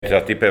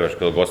Sad ti pevaš,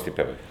 kada gosti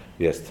pevaju.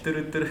 Jeste.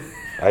 Tr.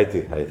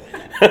 Ajde.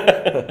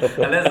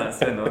 A ne znam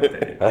sve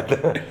note.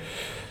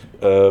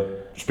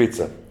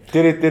 Špica.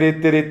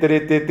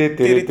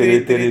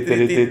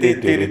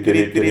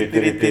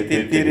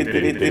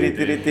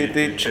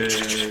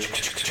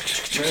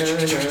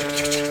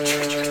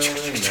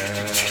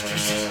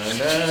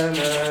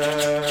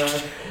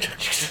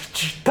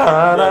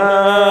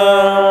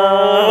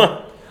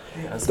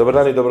 Dobar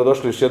dan i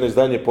dobrodošli u još jedno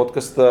izdanje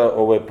podcasta.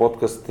 Ovo je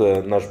podcast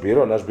Naš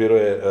biro. Naš biro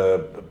je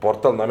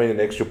portal namenjen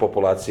eksiju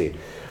populaciji.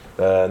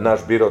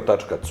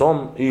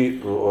 Našbiro.com i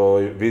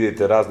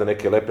vidite razne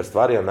neke lepe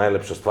stvari, a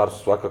najlepša stvar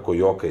su svakako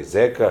Joka i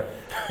Zeka,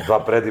 dva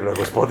predivna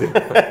gospodina.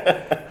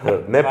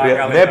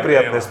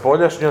 Neprijatne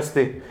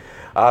spoljašnjosti,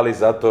 ali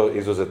zato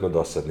izuzetno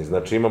dosadni.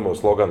 Znači imamo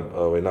slogan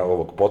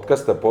ovog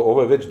podcasta,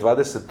 ovo je već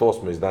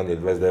 28. izdanje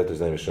ili 29.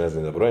 izdanje, više ne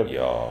znam da brojem,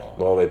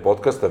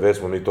 podcasta, već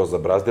smo mi to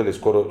zabrazdili,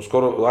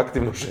 skoro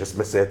aktivno 6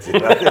 meseci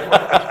radimo,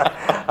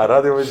 a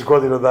radimo već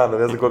godinu dana,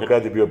 ne znam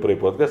kad je bio prvi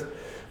podcast.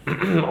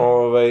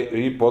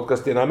 I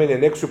podcast je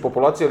namenjen eksiju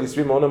populaciji, ali i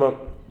svima onima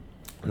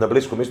na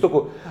Bliskom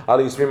istoku,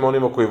 ali i svima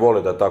onima koji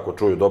vole da tako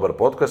čuju dobar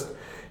podcast.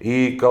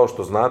 I kao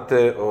što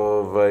znate,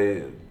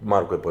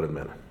 Marko je pored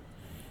mene.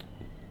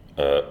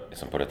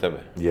 Jesam pored tebe?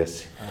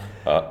 Jesi.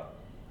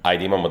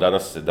 Ajde, imamo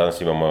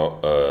danas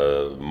imamo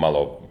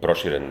malo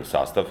proširen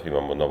sastav,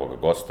 imamo novog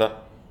gosta.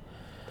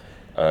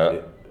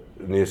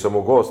 Nije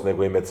samo gost,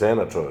 nego i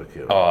mecena čovjek.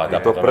 Da,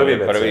 to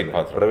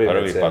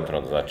prvi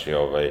patron, znači,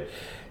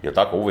 jel'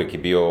 tako, uvijek je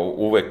bio,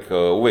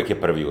 uvijek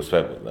je prvi u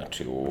svemu,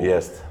 znači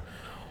Jeste.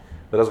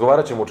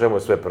 Razgovarat ćemo o čemu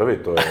je sve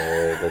prvi, to je,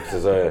 kako se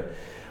zove,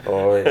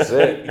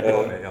 sve.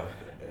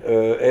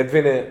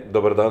 Edvine,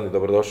 dobar dan i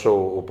dobrodošao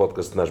u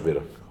podcast Naš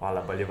biro.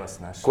 Hvala, bolje vas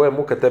naš. Koja je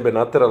muka tebe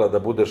naterala da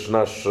budeš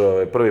naš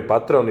prvi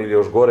patron ili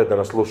još gore da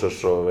nas slušaš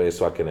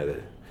svake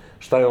nedelje?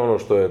 Šta je ono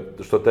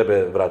što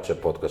tebe vraća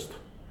podcastu?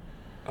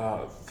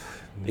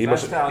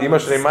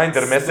 Imaš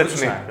reminder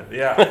mesečni?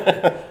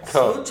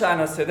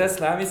 Slučajno se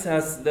desilo, ja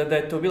mislim da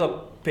je to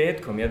bilo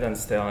petkom, jedan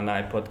ste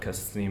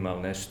podcast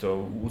snimali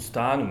nešto u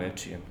stanu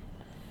nečijem.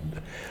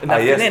 Na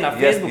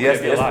Facebooku je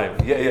bio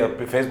live.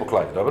 Facebook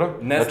live, dobro?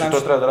 Znači to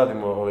treba da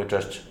radimo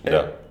češće.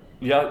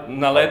 Ja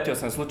naletio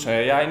sam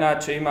slučajno, ja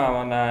inače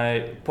imam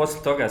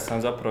poslije toga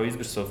sam zapravo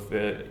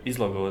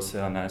izlogovao se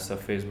sa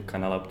Facebooka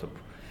na laptopu.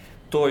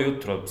 To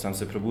jutro sam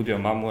se probudio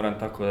mamuran,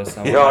 tako da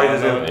sam...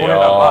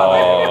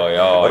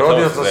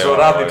 Rodio sam se u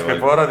radničkoj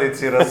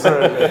poradici,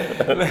 razumiješ.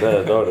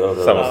 Dobro.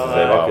 Samo se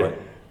zajebavali.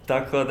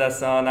 Tako da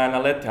sam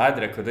naletio,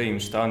 ajde rekao da im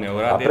šta oni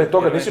uradi. A pre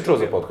toga nisi čuo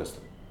za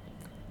podcast?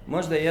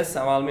 Možda i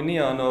jesam, ali mi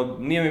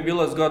nije mi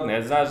bilo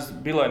zgodno, znaš,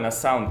 bilo je na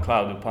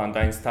SoundCloudu, pa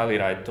onda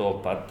instaliraj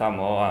to, pa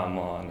tamo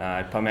ovamo,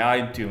 pa me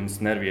iTunes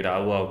nervira,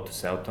 u autu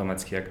se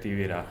automatski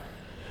aktivira.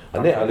 A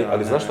ne,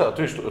 ali znaš šta,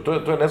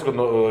 to je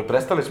nezgodno,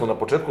 prestali smo na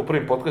početku u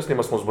prvim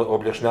podcastima, smo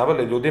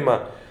objašnjavali ljudima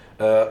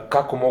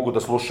kako mogu da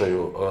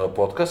slušaju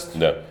podcast.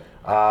 Da.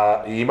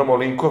 I imamo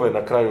linkove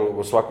na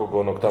kraju svakog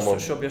onog tamo... Što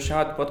će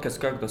objašnjavati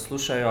podcast kako da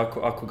slušaju,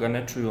 ako ga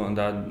ne čuju,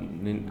 onda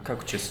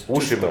kako će...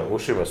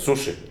 Ušima,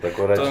 suši,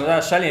 tako reći. To,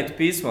 znaš, šaljenje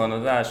pismo,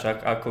 znaš,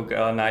 ako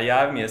ga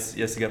najavi,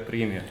 jesi ga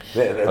primio.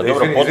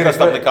 Dobro,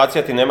 podcast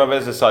aplikacija ti nema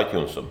veze s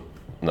iTunesom,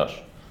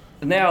 znaš.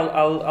 Ne,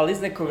 ali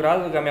iz nekog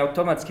razloga mi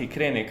automatski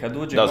krene, kad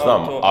uđem u auto,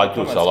 automatski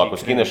iTunes, ali ako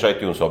skineš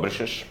iTunes,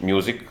 obrišeš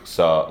Music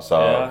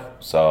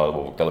sa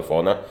ovog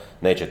telefona,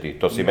 neće ti,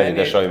 to si meni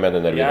dešao i mene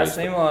nervira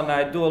isto. Ja sam imao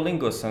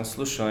Duolingo, sam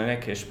slušao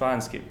neke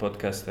španske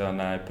podcaste,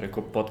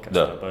 preko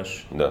podcasta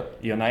baš. Da.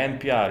 I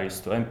NPR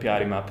isto,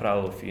 NPR ima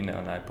pravo fine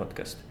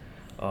podcast.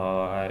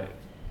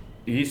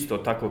 I isto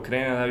tako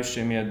krene,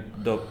 najviše mi je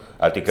do...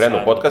 A ti krenu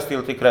podcast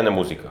ili ti krene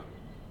muzika?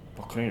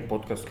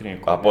 Podcast krene.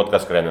 A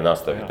podcast krene,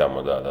 nastavi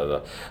tamo,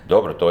 da.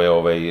 Dobro, to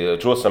je,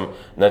 čuo sam,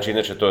 znači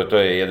inače to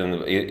je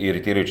jedan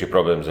iritirajući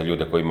problem za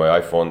ljude koji imaju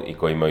iPhone i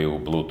koji imaju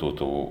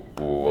Bluetooth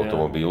u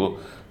automobilu,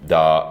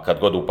 da kad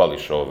god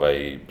upališ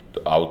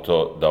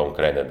auto, da on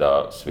krene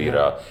da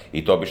svira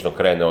i to obično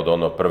krene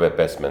od prve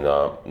pesme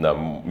na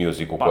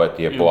Musicu koja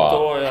ti je po A.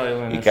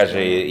 I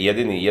kaže,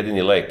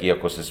 jedini lek,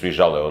 iako se svi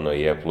žale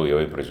i Apple i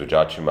ovim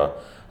proizvođačima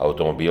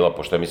automobila,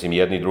 pošto mislim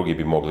jedni i drugi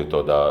bi mogli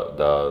to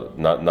da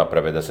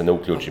naprave da se ne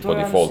uključi po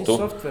defaultu,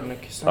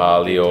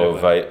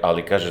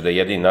 ali kaže da je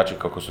jedini način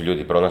kako su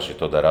ljudi pronašli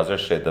to da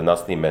razreše, da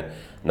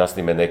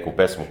nasnime neku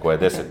pesmu koja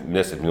je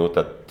 10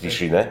 minuta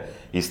tišine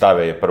i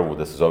stave je prvu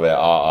da se zove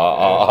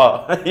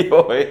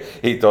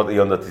i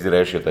onda ti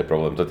rešio taj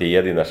problem, to ti je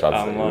jedina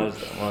šansa.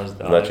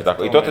 Možda. Znači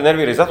tako, i to te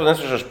nervira i zato ne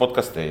slušaš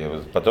podcaste,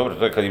 pa dobro,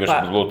 to je kad imaš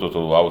Bluetooth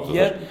u autu,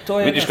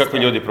 vidiš kakvi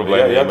ljudi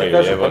problemi imaju.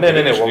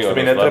 Ne, uopšte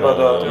mi ne treba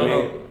da...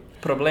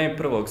 Problem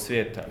prvog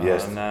svijeta.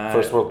 Yes,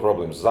 first world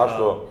problems.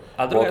 Zašto?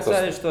 A druga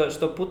stvar je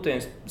što putujem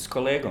s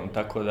kolegom,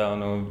 tako da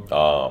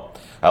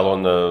ali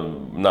on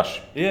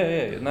naš?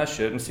 Je, naš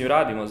je, mislim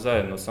radimo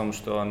zajedno, samo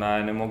što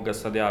ne mogu ga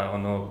sad ja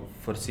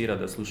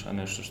forsirati da sluša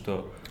nešto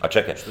što... A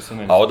čekaj,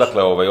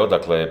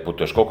 odakle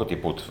putuješ, koliko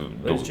ti put?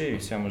 Već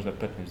Javis, ja možda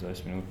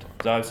 15-20 minuta,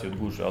 zavisi od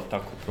gužve, ali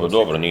tako.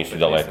 Dobro, nisi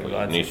daleko.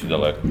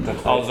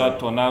 Ali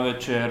zato na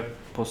večer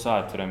po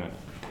sat vremena.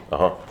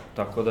 Aha.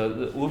 Tako da,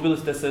 ubili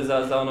ste se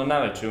za ono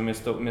navečer,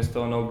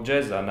 umjesto onog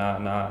džeza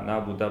na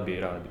Abu Dhabi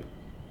radio.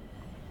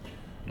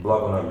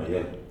 Blago nam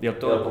je, Jel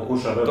to? Ja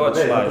pokušam, to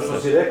zato što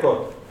si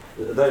rekao,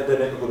 dajte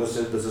nekako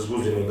da se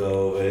zguzimo,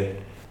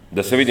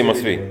 da se vidimo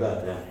svi.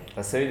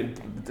 Da se vidi,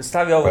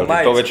 stavi ovu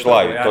majicu. To već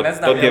live, ja ne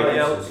znam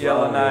jel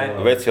onaj...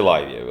 Već si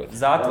live je.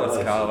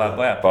 Zatvorska ova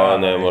boja. Pa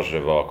ne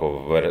može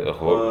ovako...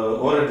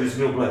 Orange is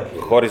new black.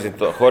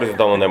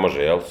 Horizontalno ne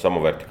može, jel?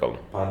 Samo vertikalno.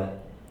 Pa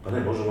ne,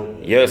 možemo...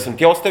 Ja sam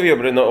ti ostavio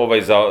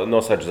ovaj za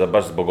nosač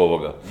baš zbog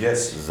ovoga. Yes.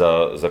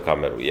 Za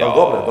kameru. Pa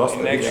dobro, dosta.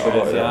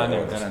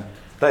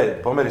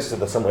 Daj, pomeri se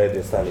da samo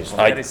jedin staniš.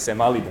 Pomeri se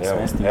mali da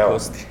smestim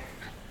kosti.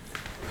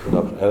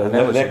 Dobro,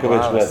 neko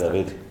već gleda,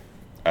 vidi.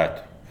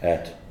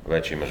 Eto.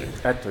 Već ima živi.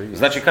 Eto,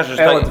 znači kažeš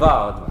evo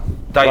dva od dva.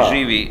 Taj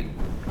živi,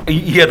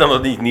 jedan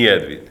od njih nije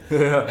Edvin.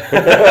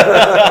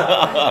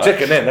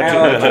 Čekaj,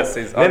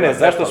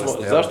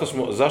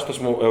 zašto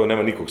smo, evo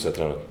nema nikog sad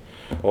trenutno.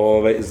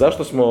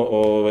 Zašto smo,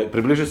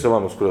 približi se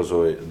vamo skroz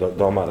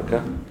do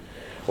Marka.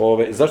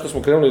 Zašto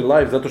smo krenuli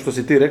live? Zato što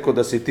si ti rekao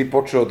da si ti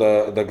počeo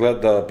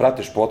da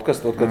pratiš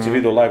podcast od kad si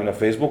vidio live na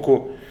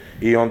Facebooku.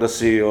 I onda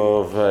si,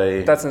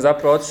 Tad sam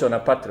zapravo otišao na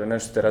Patreon,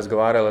 nešto ste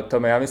razgovarali o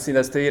tome. Ja mislim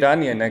da ste i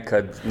ranije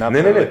nekad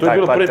napravili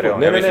taj Patreon.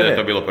 Ne, to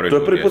je bilo prvi put.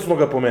 To je prvi put smo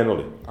ga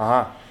pomenuli.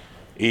 Aha.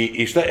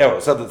 I šta,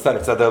 evo,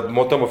 sad da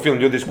motamo film,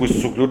 ljudi koji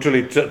su se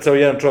uključili, ceo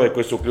jedan čovjek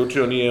koji se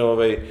uključio nije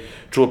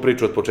čuo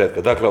priču od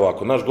početka. Dakle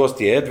ovako, naš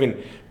gost je Edvin,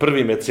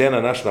 prvi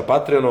mecena naš na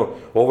Patreonu,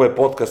 ovo je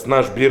podcast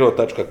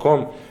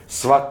našbiro.com,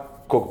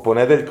 svakog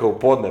ponedeljka u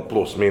podne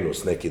plus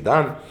minus neki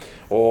dan.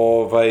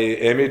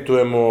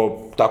 Emitujemo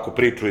tako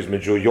priču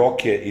između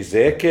Joke i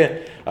Zeke,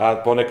 a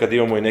ponekad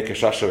imamo i neke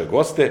šašave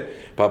goste,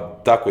 pa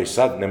tako i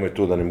sad, nemoj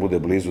tu da nam bude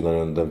blizu, da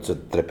nam se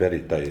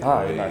treperi taj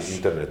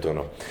internet,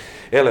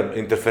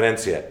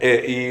 interferencija.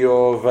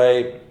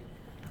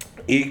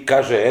 I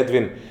kaže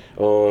Edvin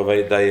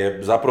da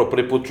je zapravo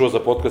prvi put čuo za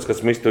podcast kad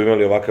smo isto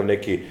imali ovakav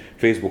neki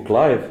Facebook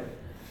live.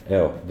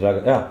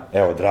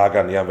 Evo,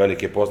 Dragan, jedan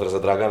veliki pozdrav za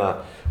Dragana,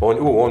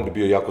 on bi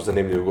bio jako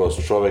zanimljiv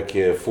gost, čovjek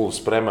je full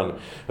spreman,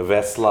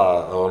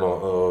 vesla,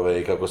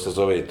 kako se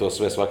zove i to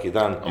sve svaki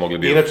dan,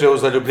 inače u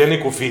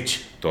zaljubljenik u Fići.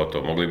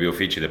 To, mogli bi u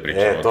Fići da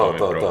pričamo o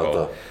tome.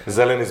 To,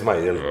 zeleni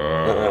zmaj, jel?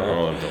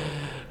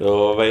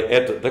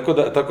 Eto,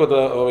 tako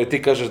da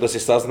ti kažeš da si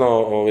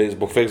saznao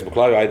zbog Facebook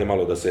live, ajde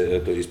malo da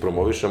se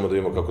ispromovišemo, da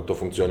vidimo kako to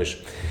funkcioniše.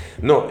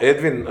 No,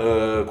 Edvin,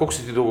 koliko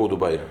si ti dugo u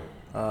Dubaju?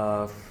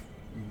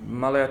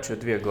 Malo jače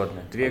od 2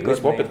 godine. 2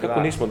 godine opet, kako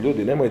nismo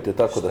ljudi, nemojte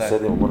tako da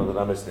sedimo, moramo da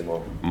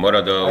namestimo.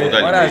 Mora da udaljimo.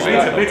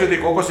 Pričaj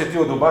ti koliko si ti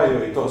u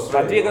Dubaju i to sve.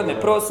 2 godine,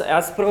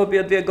 ja sam prvo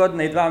bio 2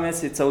 godine i 2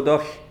 mjeseca u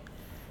Dohi.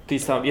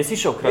 Jesi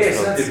išao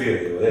Crossroads? Sad ti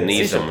bio.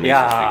 Nisam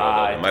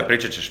stigao. Maj,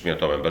 pričat ćeš mi o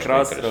tome, baš me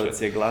interesuje.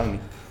 Crossroads je glavni.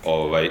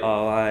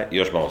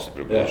 Još malo se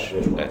približiš.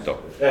 Eto.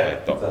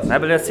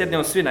 Najbolje da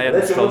sjednemo svi na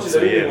jednu stolicu.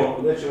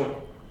 Nećemo,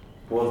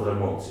 pozdrav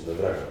momci, da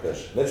Draga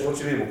kaže. Nećemo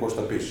moći vidimo ko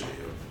šta piše.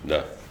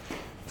 Da.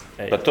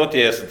 Pa to ti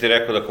je, sam ti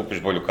rekao da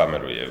kupiš bolju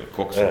kameru,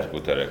 koliko sam ti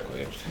puta rekao,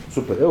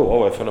 Super, evo,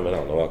 ovo je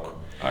fenomenalno ovako.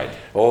 Ajde.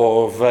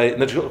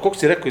 Znači, koliko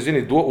si rekao,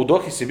 izvini, u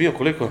Dohi si bio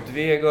koliko?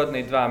 2 godine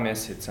i 2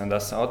 mjeseca, da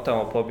sam od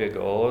tamo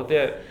pobjegao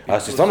ovdje. A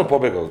si stvarno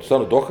pobjegao,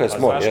 stvarno, Doha je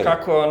smoj, znaš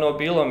kako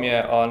bilo mi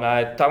je,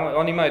 tamo,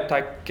 oni imaju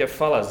taj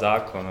kefala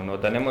zakon,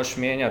 da ne možeš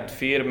mijenjati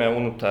firme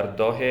unutar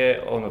Dohe,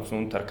 odnosno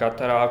unutar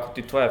Katara, ako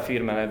ti tvoja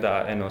firma ne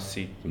da NOC,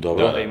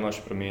 onda i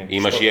možeš promijeniti.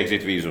 Imaš i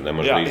exit vizu, ne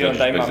možeš da izađeš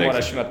bez exit vize.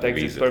 Moraš imati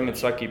exit permit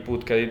svaki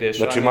put kad ideš.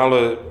 Znači, malo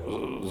je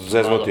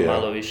zeznutije.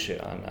 Malo više,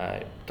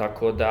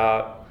 tako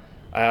da...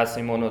 A ja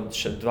sam imao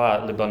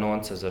 2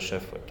 Libanonca za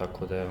šefove,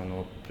 tako da je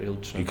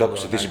prilično... I kako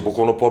se ti si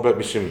bukvalno pobjeg,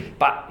 mislim...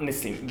 Pa,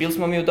 mislim, bili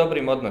smo mi u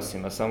dobrim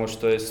odnosima, samo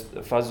što je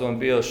fazon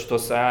bio što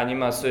sam ja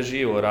njima sve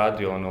živo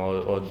radio,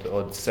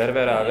 od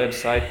servera, web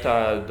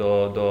sajta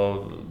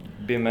do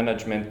BIM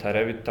managementa,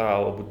 Revita,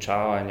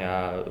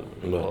 obučavanja,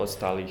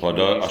 ostalih... Pa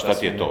da, a šta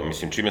ti je to?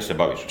 Mislim, čime se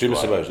baviš? Čime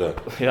se baviš, da?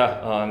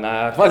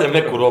 Ja, Valjam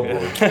neku robu.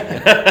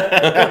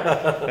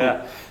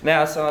 Ne,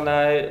 ja sam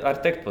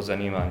arhitekt po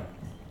zanimanju.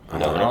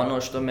 A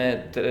ono što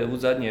me u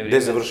zadnje vrijeme... Gdje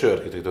je završio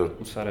arhitekturu?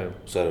 U Sarajevu.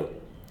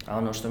 A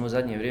ono što me u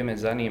zadnje vrijeme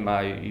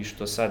zanima i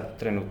što sad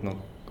trenutno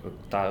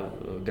ta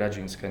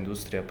građevinska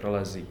industrija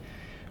prolazi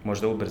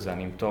možda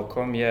ubrzanim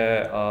tokom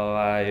je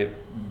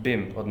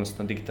BIM,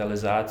 odnosno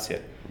digitalizacija.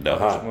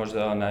 Da.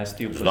 Možda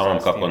stil Znamo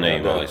kako ne,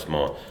 imali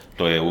smo,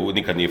 to je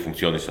nikad nije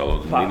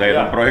funkcionisalo ni na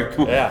jednom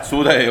projektu,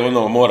 svuda je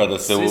mora da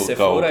se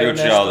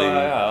uključi,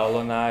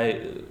 ali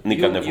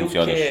nikad ne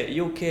funkcioniš.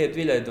 UK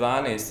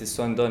 2012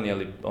 su oni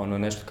donijeli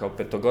nešto kao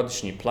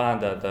 5-godišnji plan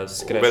da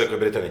skrešu. U Velikoj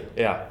Britaniji.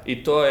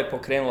 I to je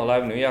pokrenulo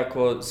live,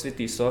 iako svi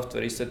ti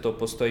softveri i sve to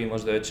postoji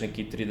možda već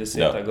neki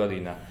 30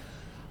 godina.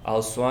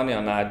 Ali su oni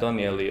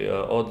donijeli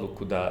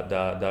odluku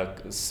da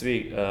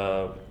svi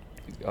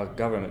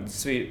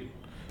svi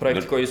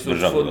projekti koji su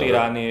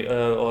fundirani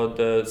od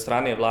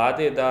strane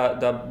vlade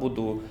da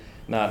budu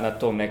na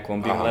tom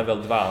nekom BIM level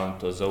 2, on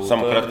to zovu.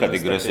 Samo kratka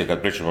digresija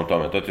kad pričamo o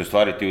tome, to ti u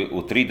stvari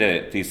u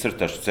 3D ti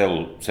crtaš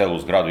celu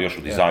zgradu još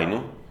u dizajnu,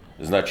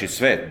 znači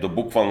sve,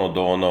 bukvalno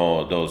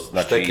do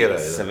znači štekera,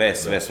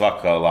 sve,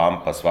 svaka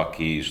lampa,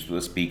 svaki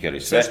speaker i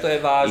sve. Sve što je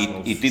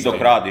važno.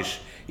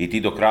 I ti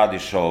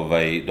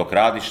dok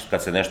radiš,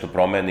 kad se nešto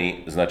promeni,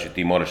 znači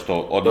ti moraš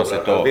to, odmah se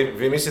to...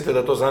 Vi mislite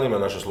da to zanima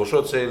naše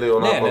slušalce ili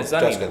onako... Ne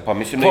zanima. Pa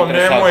mislim da je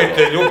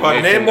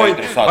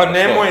interesantno.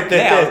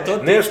 Nemojte,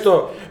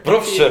 nešto...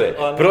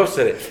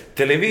 Profesore,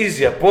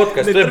 televizija,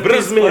 podcast, to je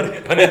brz mir,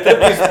 pa ne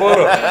trpi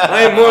sporo.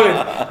 Aj, molim,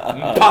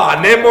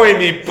 nemoj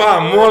mi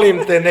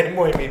molim te,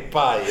 nemoj mi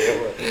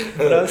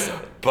evo.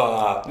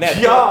 Pa, ne,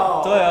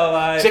 to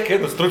je Čekaj,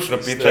 jedno stručno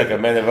pitanje. Čekaj,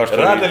 mene baš to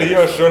rade li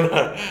još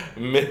ona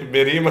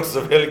Merima sa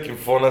velikim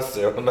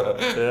fonase,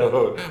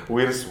 u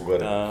Irsu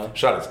gore?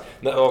 Šalic.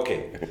 Okej.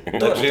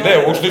 Znači,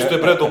 ušli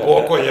ste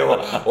preduboko, evo,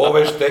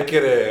 ove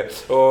štekere,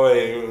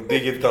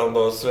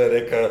 digitalno, sve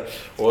neka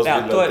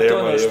ozbiljna tema. To je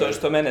ono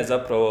što mene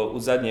zapravo u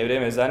zadnje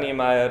vrijeme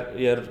zanima,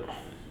 jer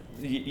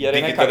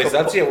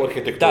digitalizacija u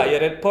arhitekturi. Da,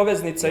 jer je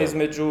poveznica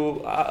između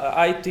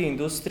IT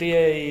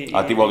industrije i...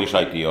 A ti voliš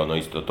IT,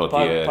 isto, to ti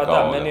je kao... Pa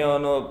da, meni je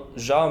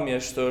žao mi je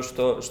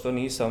što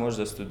nisam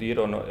možda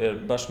studirao, jer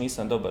baš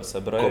nisam dobar sa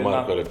brojevima. Ko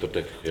Marko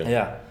Elektrotehnik,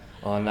 ja.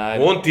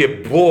 On ti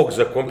je bog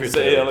za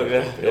kompjuter.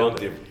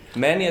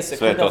 Meni je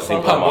sekunda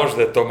fala...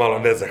 možda je to malo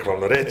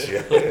nezahvalno reći,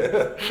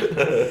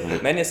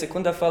 Meni je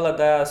sekunda fala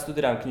da ja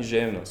studiram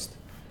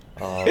književnost.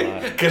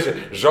 Kaže,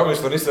 žao mi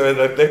što nisam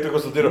nekako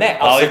studirao. Ne,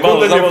 ali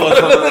malo zamalo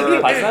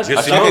pa znaš,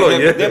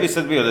 gdje bi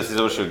sad bio da si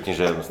završio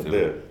književnosti?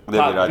 Gdje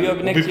bi radio?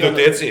 U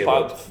biblioteci?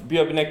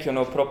 Bio bi neki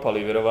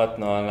propali,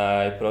 vjerovatno,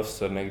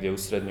 profesor negdje u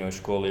srednjoj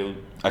školi.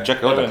 A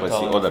čekaj,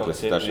 odakle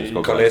si taš iz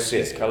koga?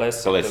 Kalesije. Iz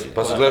Kalesa.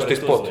 Pa se gledaš ti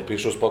spot,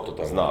 pišu u spotu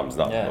tamo.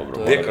 Znam,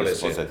 dobro. Gdje je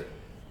Kalesije?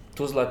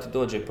 Tuzla ti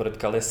dođe pored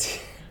Kalesije.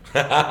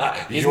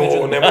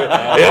 Nemoj,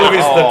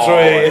 Elvis da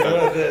čuje.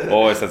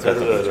 Ovo je sad sve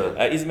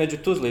između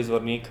Tuzle i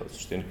Zvornika, u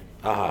suštini.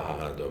 Aha,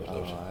 dobro.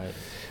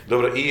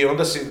 Dobro, i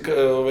onda si,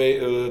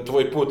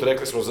 tvoj put,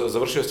 rekli smo,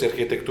 završio si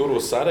arhitekturu u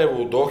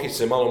Sarajevu, u Dohi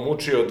se malo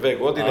mučio 2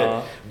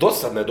 godine.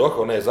 Dosadna je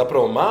Doha, ona je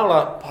zapravo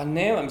mala. Pa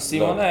nema,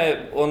 mislim, ona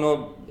je,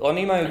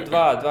 oni imaju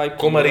 2,5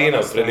 Komarina,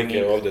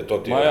 otprilike ovdje, to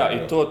ti je.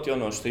 I to ti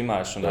ono što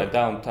imaš,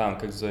 downtown,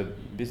 kako se zove,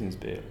 Business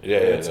Bay.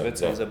 Već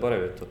sam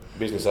zaboravio to.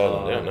 Business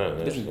Island,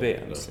 Business Bay,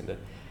 mislim da.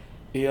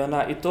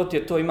 I to ti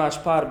je to,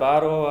 imaš par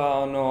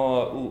barova,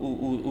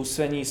 u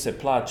sve njih se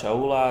plaća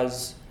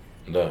ulaz.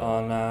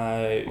 Da.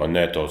 Ma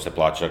ne, to se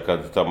plaća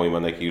kad tamo ima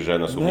nekih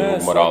žena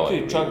sumnjivog morala.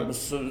 Ne, čak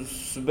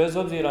bez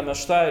obzira na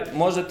šta je,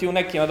 možda ti u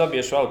nekima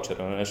dobiješ voucher,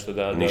 nešto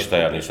da... Ništa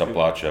ja nisam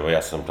plaćao, evo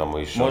ja sam tamo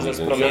išao. Možda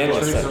se promijenio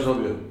sad.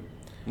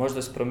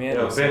 Možda se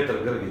promijenio sad. Evo, Petar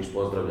Grgić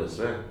pozdravlja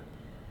sve.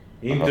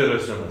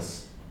 Interesuje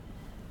nas.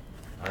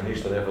 A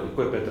ništa ne podi.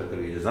 Ko je Petar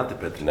Grgić? Znate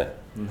Petar? Ne.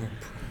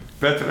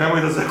 Petar,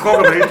 nemoj da se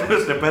koga da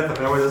interesuje,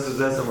 Petar, nemoj da se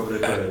zesamo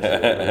preko reći.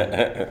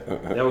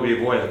 Evo ga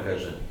i Voja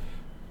kaže.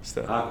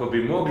 Šta? Ako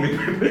bi mogli...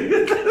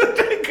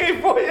 Čekaj,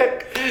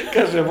 Vojak!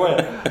 Kaže Voja,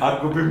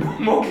 ako bi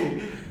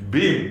mogli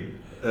BIM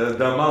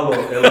da malo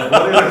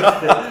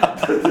elaborirate,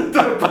 to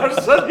je baš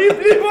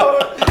zanimljivo.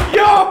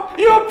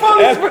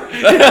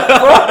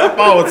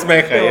 Pao od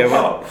smeha,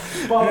 evo.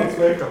 Pao od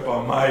smeha,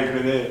 pa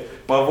majke, ne.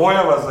 Pa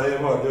Voja vas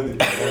zajebao, ljudi.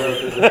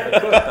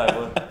 Ko je taj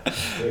Voja?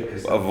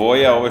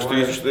 Voja, ovo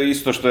što je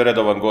isto što je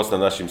redovan gost na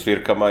našim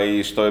svirkama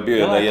i što je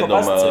bio na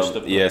jednom...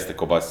 Jeste,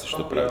 kobasice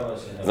što pravi.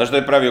 Znaš da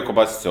je pravio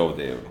kobasice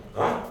ovdje, evo.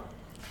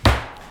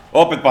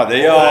 Opet pade,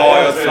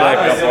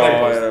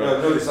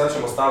 ljudi, sad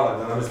ćemo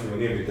stavati da namislimo,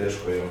 nije mi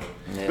teško, evo.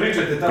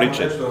 Pričajte tamo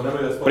nešto,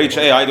 nemoj da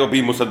Pričaj, ajde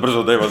obimu sad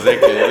brzo da evo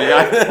zeke.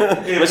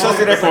 Već što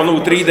si rekao, u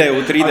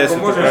 3D se to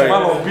pravi. Ako možeš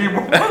malo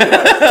obimu.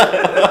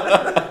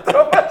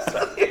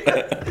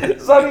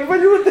 Zanima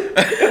ljude.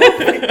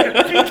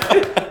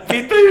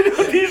 Pitaju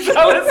ljudi,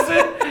 žale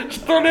se,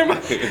 što nema.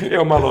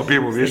 Evo malo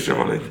obimu više,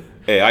 molim.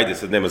 Ajde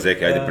sad, nema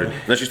zeke, ajde prvi.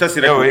 Znači šta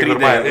si rekao,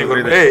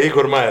 3D?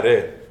 Igor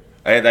Majer,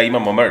 da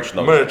imamo merch.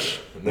 Merch.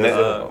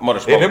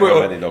 Moraš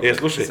pomoći meni dok.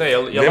 Slušaj,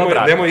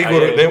 nemoj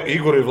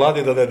Igor i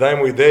Vladi da ne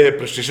dajemo ideje,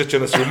 prešišat će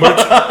nas u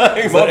merch.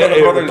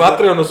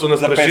 Patreonu su nas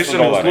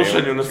prešišali u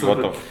slušanju.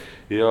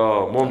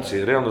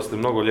 Momci, realno ste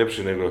mnogo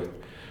ljepši nego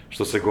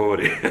što se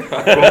govori.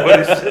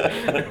 Govori se.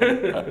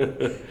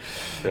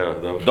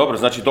 Dobro,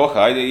 znači Doha,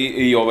 ajde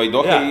i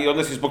Doha i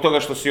onda si zbog toga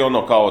što si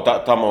kao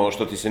tamo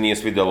što ti se nije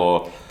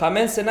svidjelo... Pa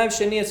meni se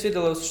najviše nije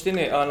svidjelo u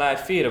suštini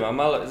firma,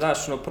 malo, znaš,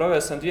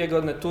 proveo sam 2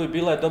 godine tu i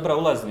bila je dobra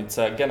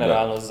ulaznica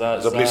generalno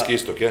za Bliski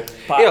istok, je?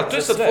 Ali to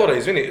je sad fora,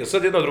 izvini,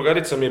 sad jedna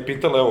drugarica mi je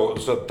pitala, evo,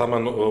 sad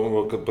taman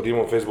kad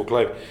imamo Facebook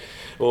live,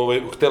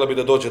 htjela bi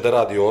da dođe da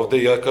radi ovdje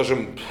i ja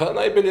kažem,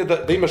 najbolje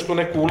da imaš tu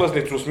neku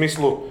ulaznicu u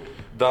smislu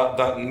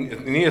da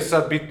nije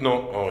sad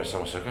bitno,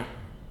 samo seka.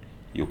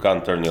 You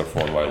can't turn your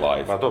phone while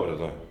live. Pa dobro,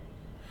 da.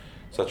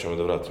 Sad ćemo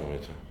da vratimo i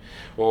to.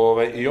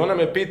 I ona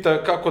me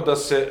pita kako da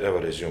se, evo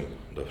resume,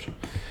 dobro.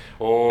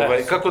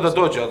 Kako da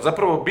dođe, ali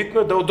zapravo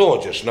bitno je da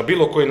dođeš na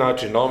bilo koji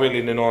način, na ovaj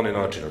ili na onaj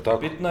način,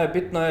 tako?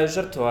 Bitno je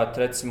žrtvovati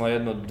recimo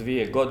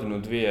 1-2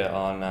 godinu,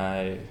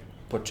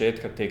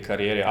 početka te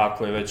karijere,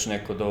 ako je već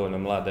neko dovoljno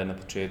mlada na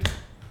početku.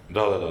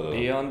 Da.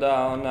 I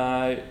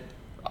onda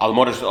Ali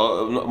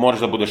moraš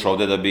da budeš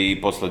ovdje da bi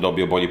posle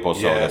dobio bolji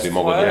posao, da bi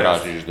mogao da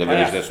tražiš, da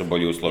vidiš da su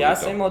bolji uslovi. Ja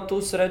sam imao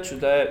tu sreću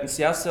da je,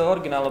 ja se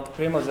originalno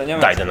pripremao za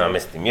Njemačku. Daj da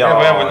namestim,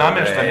 Evo,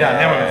 nameštam ja,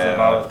 nemoj me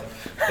zabavati.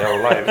 Evo,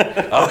 live.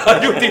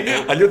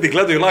 A ljudi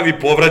gledaju live i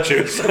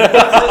povraćaju se.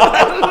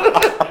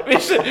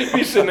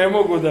 Više ne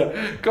mogu da,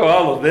 kao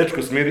alo,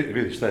 dečko, smiri.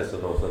 Vidi, šta je sad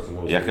ovo, sad sam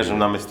ovo. Ja kažem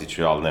namestit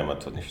ću, ali nema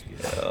to ništa.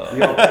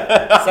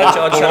 Sad će,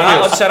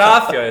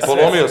 odšarafio je sve.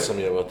 Polomio sam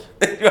je, evo.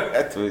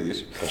 Eto vidiš.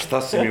 Pa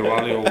šta si mi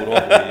uvalio u robu,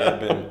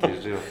 jebem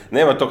ti živo.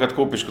 Nema to kad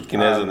kupiš kod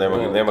Kineza,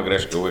 nema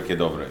greške, uvijek je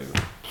dobro.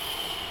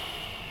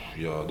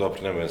 Jo,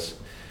 dobro, nema veze.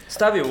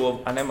 Stavi u ovo,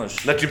 a ne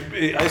možeš. Znači,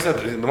 aj sad,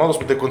 malo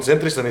smo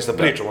dekoncentrisani sa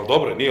pričom, ali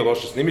dobro, nije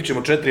loše, snimit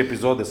ćemo 4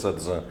 epizode sad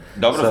za...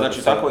 Dobro,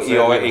 znači tako,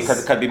 i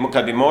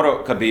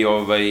kad bi,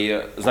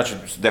 znači,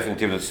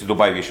 definitivno da se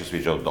Dubaj više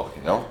sviđa od Dohe,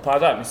 jel? Pa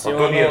da, mislim,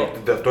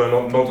 to je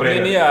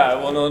no-brainer. Nije,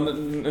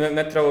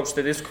 ne treba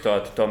uopšte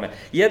diskutovati o tome.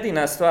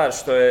 Jedina stvar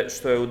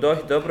što je u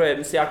Dohi dobro je,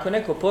 mislim, ako je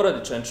neko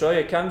porodičan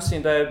čovjek, ja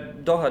mislim da je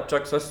Doha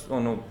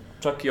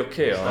čak i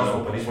okej. Šta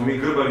smo, pa nismo mi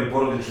grbavi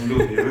porodični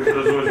ljudi, uvijek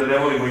razumeš da ne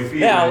volimo i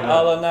film. Ne,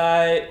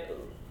 ali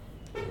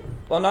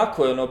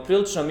onako je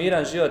prilično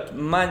miran život,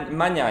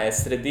 manja je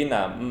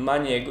sredina,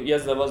 manje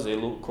jezda voze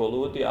ko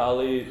ludi,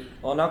 ali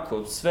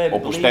onako sve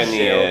bliže.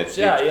 Opuštenije,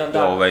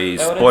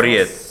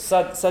 sporije.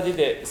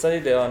 Sad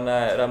ide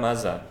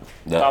Ramazan.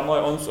 Tamo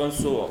oni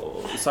su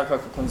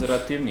svakako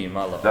konzervativniji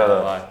malo.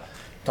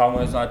 Tamo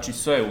je znači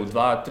sve u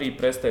 2-3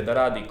 prestaje da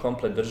radi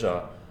komplet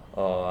država.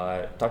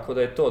 Tako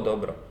da je to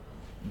dobro.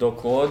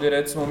 Dok ovdje,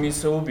 recimo, mi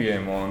se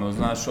ubijemo,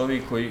 znaš,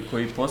 ovi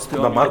koji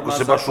postoje... Da, Marko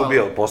se baš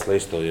ubijao posle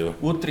isto.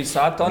 U 3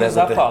 sata oni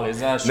zapali,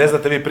 znaš. Ne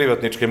znate vi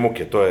privatničke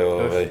muke, to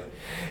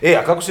je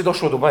a kako si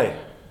došao u Dubaj?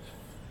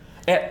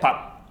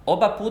 Pa,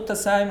 oba puta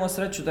sam imao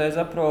sreću da je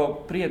zapravo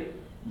prije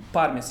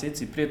par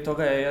mjeseci, prije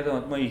toga je jedan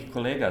od mojih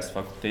kolega s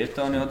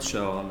fakulteta, on je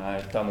otišao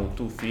tamo u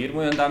tu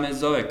firmu i onda me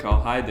zove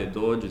kao, hajde,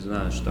 dođi,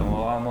 znaš, tamo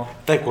ovamo.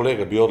 Taj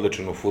kolega bio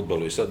odličan u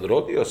fudbalu i sad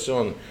rodio se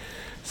on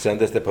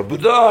 70, pa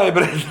daj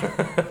bre!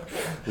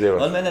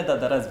 On mene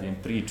da razvijem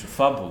priču,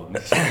 fabulu.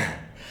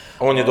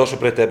 On je došao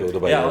pre tebe u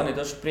Dubaju? Ja, on je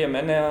došao prije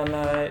mene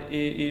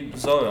i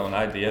zove on,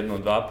 ajde,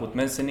 1-2 put.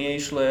 Meni se nije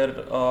išlo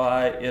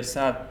jer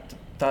sam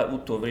u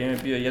to vrijeme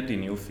bio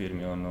jedini u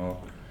firmi,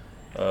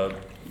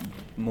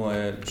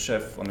 moj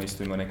šef,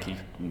 isto imao nekih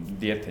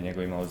dijete,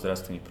 njegov imao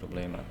zdravstvenih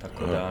problema,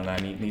 tako da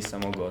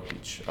nisam mogao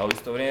otići. A u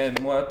isto vrijeme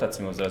moj otac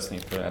imao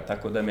zdravstvenih problema,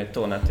 tako da me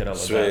to natjeralo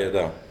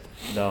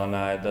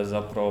da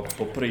zapravo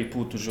po prvi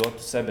put u životu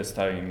sebe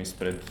stavim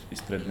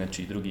ispred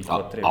nečih drugih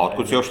potreba. A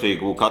otkud si uopšte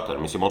u Katar?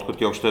 Mislim, otkud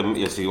ti uopšte,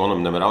 jesi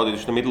namerao da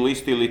ideš na Middle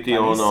East ili ti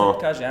nisam,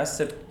 kažem,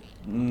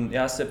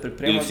 ja se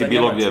pripremao ili za si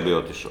bilo gdje bi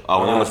otišao?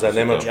 Za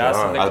Njemačku. Ja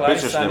sam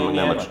deklarisani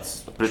Njemac.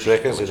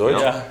 Sprechen Sie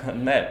Deutsch?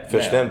 Ne.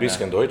 Verstehen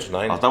bisschen Deutsch?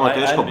 Nein. Ali tamo je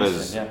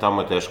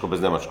teško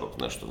bez njemačkog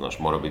nešto, znaš,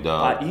 mora bi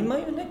da... Pa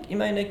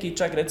imaju neki,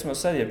 čak recimo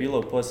sad je bilo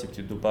u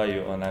posjeti u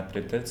Dubaju,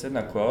 prijateljica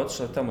jedna koja je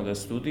otišla tamo da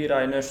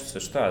studira i nešto se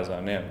šta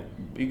za,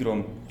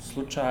 igrom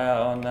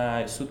slučaja,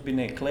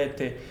 sudbine,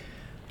 klete.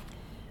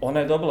 Ona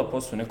je dobila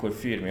posao u nekoj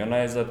firmi, ona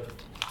je za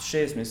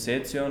 6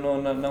 mjeseci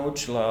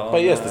naučila... Pa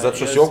jeste, zato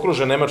što si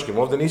okružen nemačkim,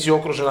 ovdje nisi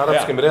okružen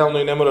arapskim realno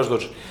i ne moraš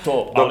doći.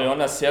 To, ali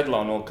ona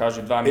sjedla,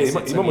 kaže 2 mjeseca...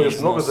 Imamo još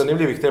mnogo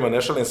zanimljivih tema,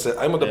 ne šalim se,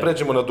 ajmo da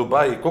pređemo na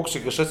Dubaj,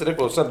 šta si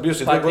rekao sad, bio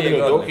si 2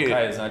 godine u Dohi?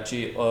 Pa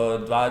znači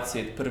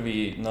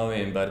 21.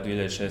 novembar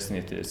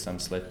 2016. sam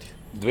sletio.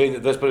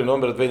 21.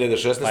 novembar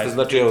 2016.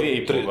 znači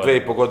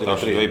 2,5 godine.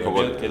 2,5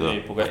 godine,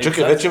 da.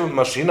 Čekaj, već je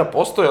mašina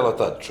postojala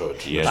tad,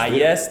 čovječ? Pa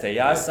jeste,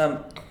 ja sam...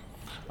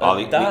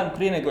 Dan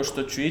prije nego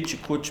što ću ići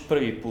kući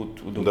prvi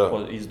put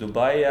iz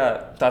Dubaja,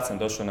 tad sam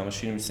došao na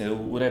mašinu, mislim,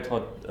 u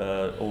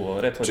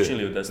Red Hot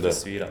Chiliju da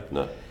svira.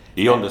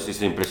 I onda si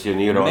se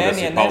impresionirao, da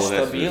si pao u nesvijest.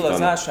 Meni je nešto bilo,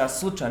 znaš, ja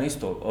slučajno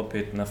isto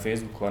opet na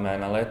Facebooku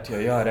naletio,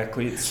 ja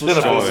rekao,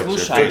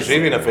 slušaj.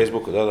 Živi na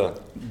Facebooku, da.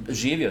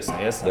 Živio sam,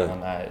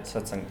 jesam,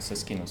 sad sam se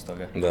skinuo s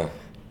toga. Da.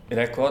 I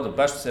rekao,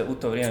 baš se u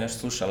to vrijeme nešto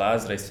slušala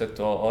Azra i sve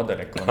to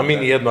rekao. A mi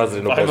ni jednu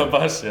Azrinu pesmu.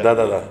 Baš, ja.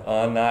 Da.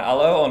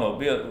 Ali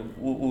bio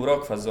u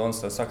rock fazonu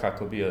sam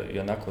svakako bio i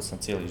onako sam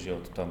cijeli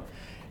život u tom.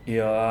 I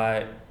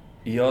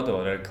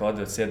rekao,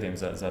 sjedim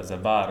za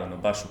bar,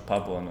 baš u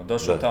pubu,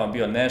 došao tamo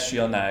bio Neš i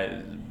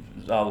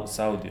s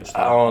audio što...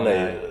 A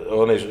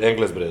onaj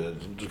Engles bre,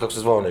 kako se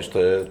zvao onaj što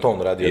je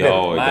Ton radio?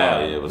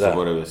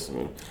 Zaboravio sam.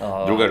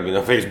 Drugar mi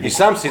na Facebooku. I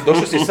sam si,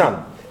 došao si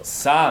sam.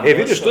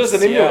 Vidiš, to je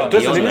zanimljivo,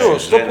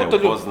 100 puta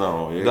ljudi.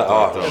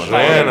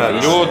 Žena,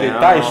 ljudi,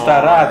 taj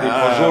šta radi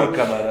po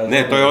žurkama.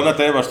 Ne, to je ona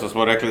tema što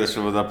smo rekli da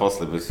ćemo da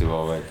posle, mislim,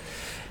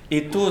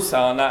 I tu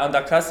sam,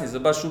 onda kasnije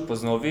sam baš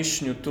upoznao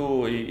Višnju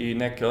tu i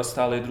neke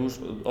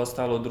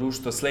ostalo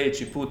društvo.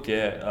 Sljedeći put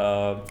je,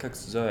 kako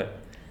se zove,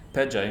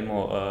 Peđa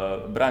imao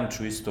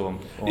branču isto.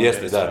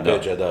 Jeste,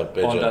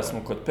 Peđa. Onda smo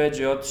kod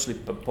Peđe otišli,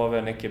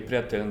 poveo neke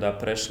prijatelje, onda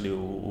prešli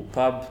u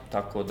pub,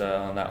 tako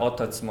da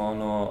otac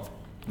smo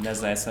ne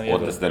znam, jesam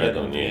jednu,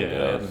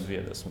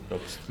 dvije da smo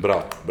propustili.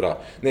 Bravo.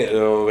 Ne,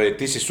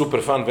 ti si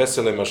super fan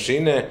Vesele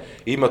mašine,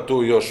 ima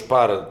tu još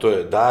par, to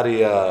je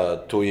Darija,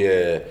 tu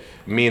je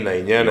Mina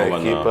i njena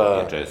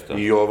ekipa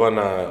i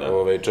Jovana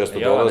često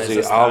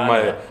dolazi.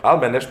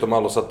 Alma je nešto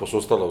malo sad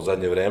posustala u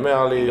zadnje vreme,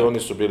 ali oni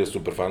su bili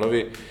super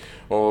fanovi.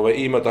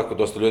 Ima tako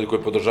dosta ljudi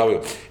koji podržavaju.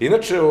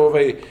 Inače,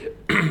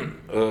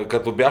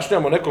 kad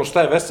objašnjamo nekom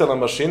šta je Vesela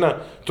mašina,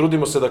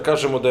 trudimo se da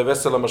kažemo da je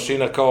Vesela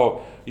mašina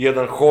kao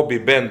jedan hobi,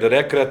 bend,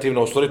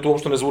 rekreativno, u stvari to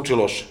uopšte ne zvuči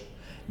loše.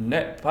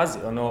 Ne, pazi,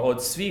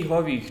 od svih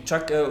ovih,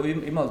 čak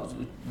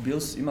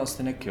imali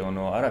ste neke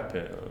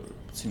Arape,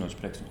 sinoć,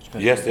 preksinoć.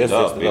 Jeste,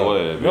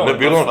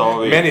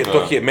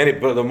 meni,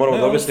 da moramo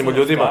da objasnimo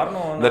ljudima,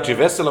 znači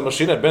Vesela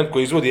mašina je band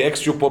koji izvodi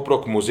XU pop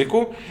rock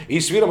muziku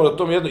i sviramo na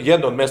tom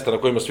jedno od mesta na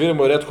kojima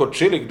sviramo je Red Hot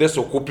Chili, gde se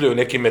okupljaju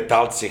neki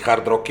metalci,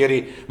 hard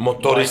rockeri,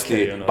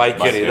 motoristi,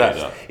 bajkeri, da.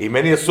 I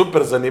meni je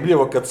super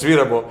zanimljivo kad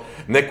sviramo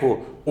neku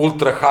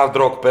ultra hard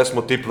rock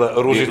pesmu tipa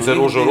Ružice,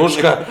 Ružo,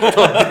 Ruška.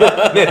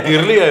 Ne,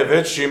 Dirlija je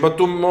već, ima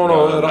tu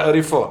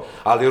riffova,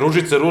 ali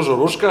Ružice, Ružo,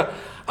 Ruška.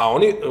 A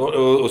oni,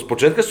 s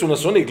početka su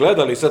nas oni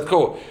gledali sad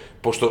kao,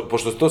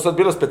 pošto je to sad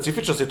bila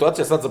specifična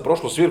situacija sad za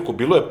prošlu svirku,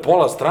 bilo je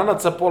pola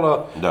stranaca,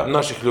 pola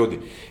naših ljudi.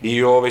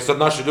 I sad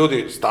naši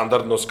ljudi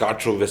standardno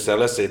skaču,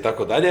 vesele se i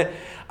tako dalje,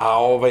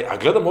 a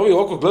gledam ovi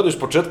oko, gledaju s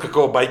početka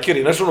kao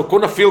bajkeri, znaš ko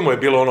na filmu je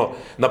bilo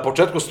na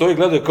početku stoji,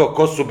 gledaju kao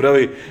ko su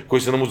brevi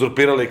koji su nam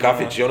uzurpirali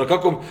kafići,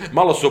 kako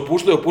malo se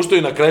opuštaju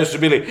i na kraju su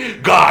bili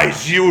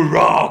Guys, you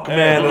rock,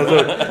 man,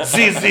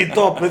 ZZ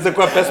Top, ne znam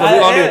koja pesma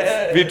bila, oni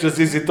viče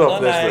ZZ Top,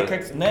 nešto.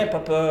 Ne, pa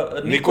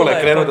Nikola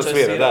je krenuo da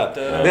svira, da.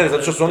 Ne,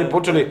 zato što su oni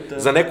počeli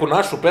za neku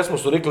našu pesmu,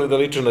 su rekli da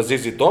liče na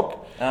ZZ Top,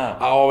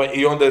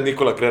 i onda je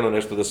Nikola krenuo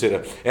nešto da svira.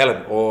 Elem,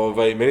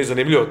 meni je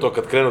zanimljivo to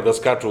kad krenu da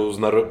skaču uz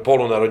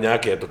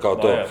polunarodnjake, eto kao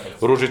to,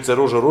 Ružice,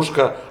 Ružo,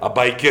 Ruška, a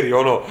bajkeri,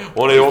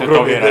 onaj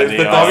ogromni,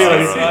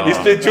 tetovirani,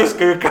 isto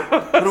čuskaju kao...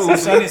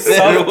 Rusani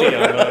salti,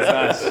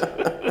 znaš.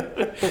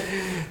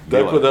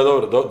 Tako da,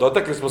 dobro,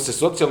 dotakli smo se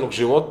socijalnog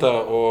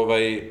života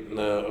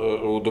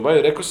u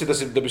Dubaju. Rekao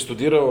si da bi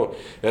studirao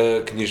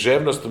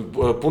književnost,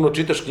 puno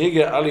čitaš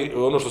knjige, ali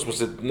ono što smo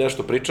se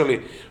nešto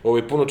pričali,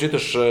 puno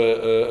čitaš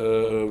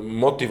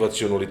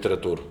motivacionu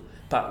literaturu.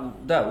 Pa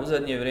da, u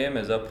zadnje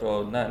vrijeme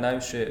zapravo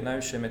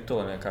najviše me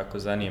to nekako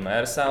zanima,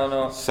 jer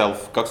sam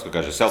kako se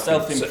kaže?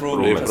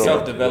 Self-improvement,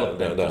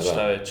 self-development,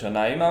 šta već,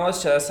 imam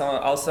osjećaj da sam,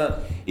 ali sam...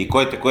 I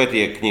koja ti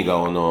je knjiga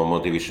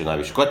motiviše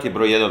najviše? Koja ti je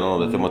broj jedan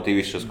da te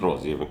motiviše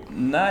skroz?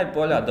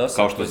 Najbolja dosad...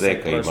 Kao što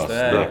Zeka ima,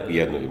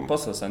 jedno ima.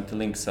 Poslao sam ti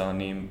link sa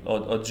onim,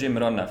 od Jim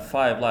Rona,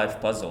 5 Life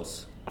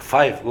Puzzles.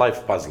 5 Life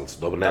Puzzles,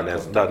 dobro, ne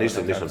znam, da,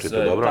 nisam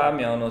čitao, dobro. Tam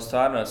je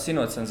stvarno,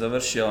 sinoć sam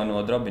završio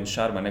od Robin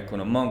Sharma, neko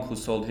Monk Who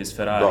Sold His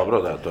Ferrari.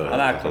 Dobro, da, to je.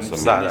 Onako,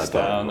 ništa,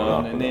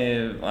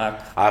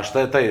 A šta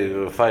je taj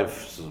 5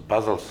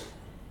 Puzzles?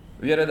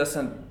 Vjerujem da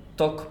sam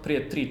toliko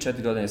prije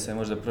 3-4 godine sam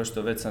možda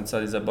prošlo, već sam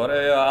sad i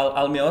zaboravio,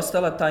 ali mi je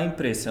ostala ta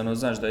impresija,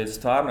 znaš, da je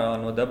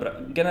stvarno dobra.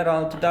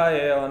 Generalno ti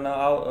daje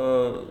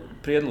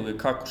prijedloge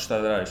kako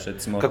šta da radiš,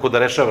 recimo... Kako da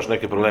rešavaš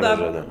neke probleme,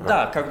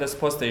 da, kako da se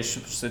postaviš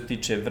što se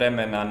tiče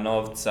vremena,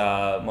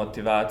 novca,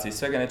 motivacije i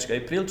svega nečega.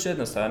 I prilično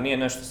jednostavno, nije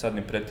nešto sad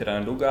ni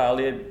pretjerano duga,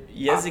 ali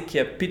jezik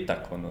je pitak,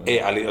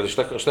 ali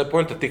šta je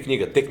poenta tih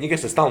knjiga? Te knjige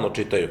se stalno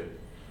čitaju.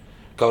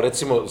 Kao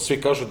recimo,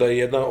 svi kažu da je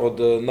jedna od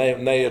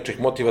najjačih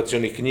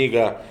motivacionih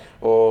knjiga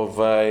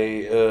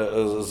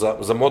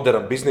za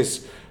modern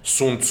biznis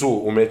Sun Tzu,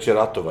 Umeće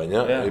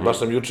ratovanja, i baš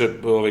sam juče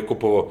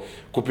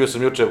kupio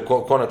sam juče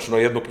konačno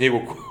jednu knjigu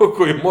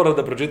koju moram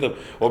da pročitam,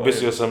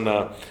 objesio sam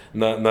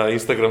na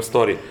Instagram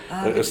story.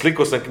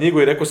 Slikao sam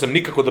knjigu i rekao sam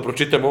nikako da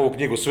pročitam ovu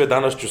knjigu, sve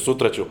danas ću,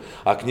 sutra ću,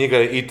 a knjiga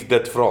je Eat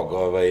That Frog,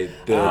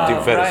 Tim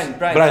Ferriss.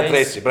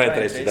 Brian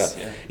Tracy, da.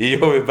 I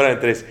Brian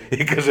Tracy.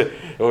 I kaže,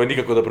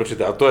 nikako da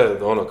pročitam, a to je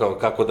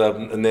kako da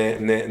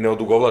ne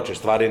odugovlače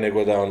stvari,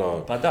 nego da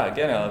Pa da,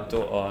 generalno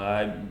to,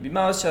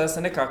 ima osjećaj da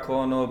se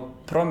nekako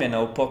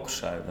promjena u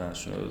pokušaju,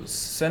 znaš,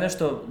 sve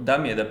nešto da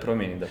mi je da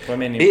promijenim.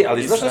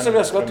 Ali znaš što sam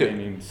ja shvatio?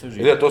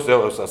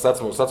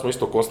 Sad smo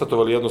isto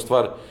konstatovali jednu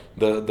stvar,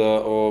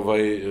 da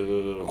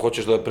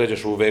hoćeš da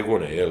pređeš u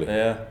vegune, jeli?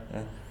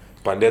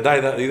 Pa ne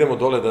daj da idemo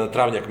dole da na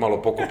travnjak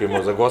malo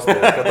pokupimo za goste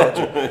kad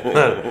dođu.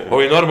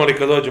 Ovi normalni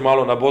kad dođu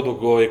malo na bodu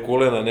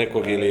kulena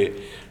nekog ili...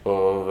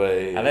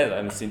 A ne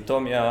da, mislim, to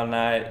mi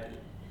je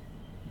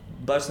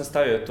baš sam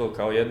stavio to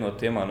kao jednu od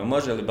tema,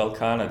 može li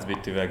Balkanac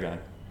biti vegan?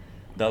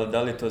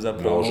 Da li to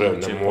zapravo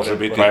može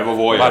biti? Pa evo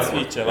Voja.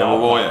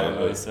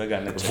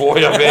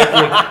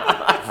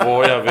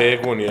 Voja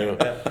vegun je.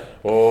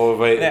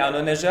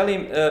 Ne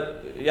želim,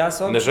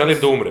 ne želim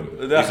da umrem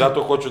i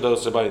zato hoću da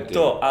se bavim tim.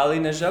 To, ali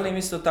ne želim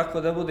isto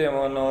tako da budem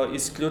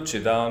isključi,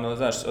 da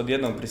znaš,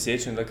 odjednom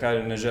prisjećam da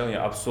kažem ne želim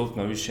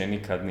apsolutno više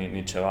nikad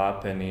ni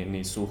ćevape,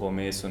 ni suho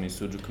meso, ni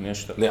suđuk,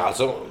 nešto. Ne, ali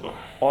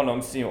samo...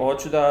 mislim,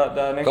 hoću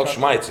da nekako... Kako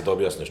šmajci da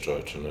objasniš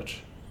čovječe, znači?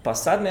 Pa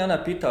sad me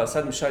ona pitala,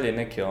 sad mi šalje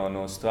neke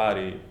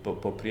stvari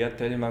po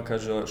prijateljima,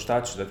 kaže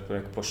šta ću da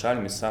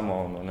pošalji mi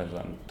samo ne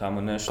znam,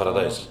 tamo nešto.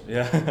 Paradajz.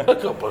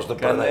 Kao pošto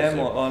paradajz.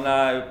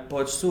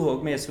 Poći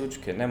suhog mesa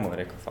učke, nemoj,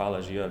 rekao,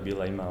 hvala, živa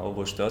bila, ima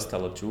ovo što je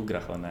ostalo ću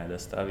ugrah da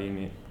stavim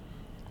i...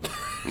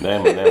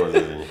 Nema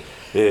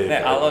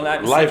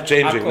Life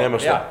changing, nema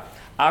šta.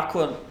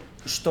 Ako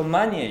što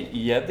manje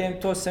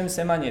jedem, to sve mi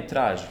se manje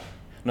traži.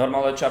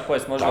 Normalno da ću ja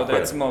pojest možda od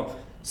recimo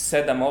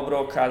 7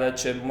 obroka, da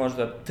će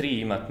možda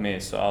 3 imat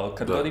meso, ali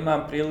kad god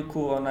imam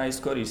priliku,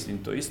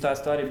 iskoristim to. Ista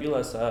stvar je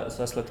bila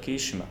sa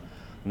slatkišima.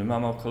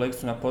 Imamo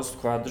kolegicu na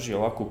poslu koja drži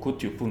ovakvu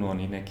kutiju puno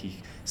onih nekih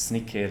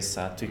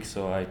Snickersa,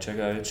 Twixova i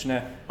čega već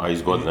ne. A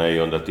izgodna je i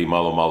onda ti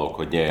malo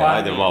kod nje,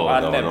 ajde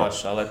malo da ne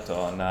baš, ali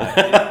eto,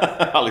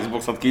 ali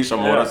zbog slatkiša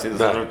mora si da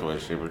se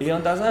žrtvuješ. I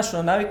onda, znaš,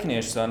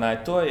 navikneš se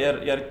to,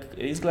 jer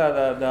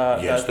izgleda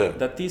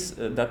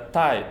da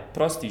taj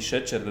prosti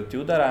šećer da ti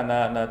udara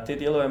na te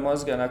dijelove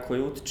mozga na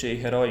koje utiče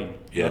i heroin.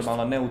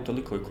 Normalno ne u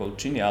tolikoj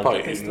količini,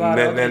 ali te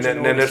stvari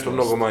određenu ne nešto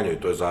mnogo manje,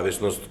 to je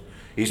zavisnost.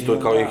 Isto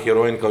kao i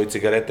heroin, kao i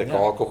cigarete,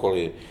 kao alkohol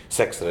i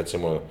seks,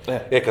 recimo.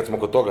 Kad smo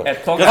kod toga.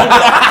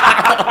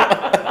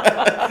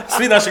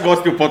 Svi naši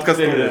gosti u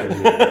podcastu.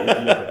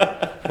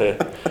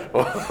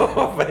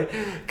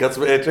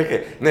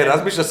 Čekaj, ne,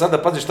 razmišlja sad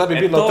da pazi šta bi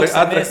bilo... Tog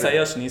sa mesa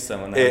još nisam.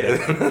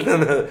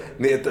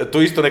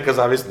 Tu isto neka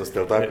zavisnost,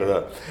 jel tako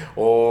da?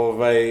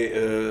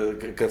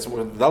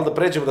 Da li da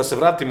pređemo, da se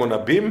vratimo na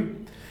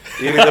BIM,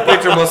 ili da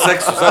pričamo o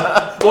seksu,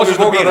 sad možeš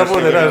da bude,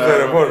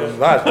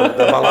 znaš,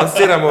 da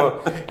balansiramo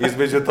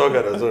između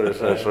toga, razumiješ,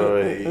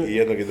 i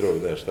jednog i drugog,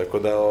 znaš, tako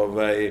da,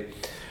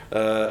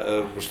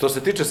 što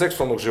se tiče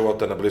seksualnog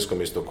života na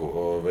Bliskom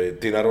istoku,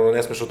 ti naravno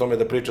ne smeš o tome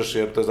da pričaš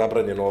jer to je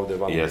zabranjeno ovdje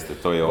van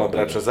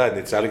bračne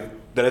zajednice, ali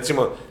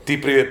recimo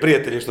ti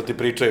prijatelji što ti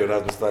pričaju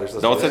razne stvari.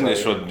 Da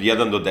oceniš od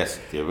 1 do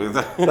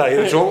 10. Da,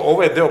 inače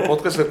ovo je deo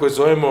podcasta koji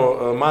zovemo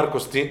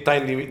Marko's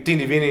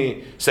Teeny Weeny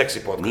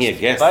Sexy Podcast. Nije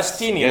guest. Baš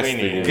Teeny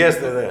Weeny.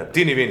 Guest, ne,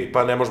 Teeny Weeny,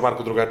 pa ne može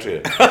Marko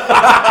drugačije.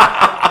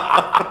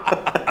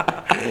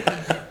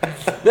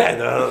 Ne,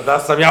 da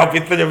sam ja u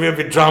pitanju bio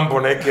bi Jumbo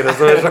neki,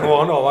 razumiješ,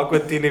 ovako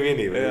je Teeny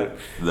Weeny,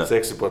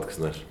 Sexy Podcast,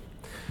 znaš.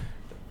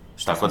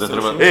 Tako da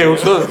treba...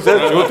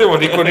 Čutimo,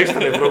 niko ništa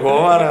ne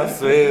progovara,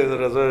 sve,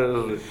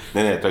 razumiješ.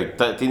 Ne, to je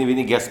Teeny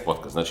Weeny guest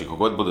podcast, znači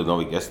kogod bude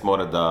novi guest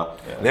mora da...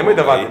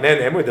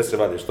 Nemoj da se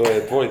vadiš, to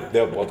je tvoj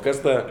deo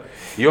podcasta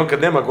i on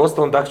kad nema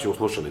gosta, on dakće u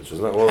slušalicu,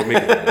 znaš, ovo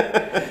mikrofon.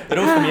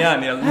 Rufam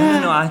Jan, jel?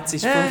 No,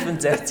 aciš, pum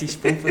zerciš.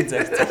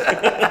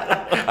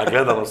 A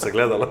gledalo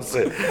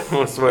se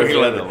u svoje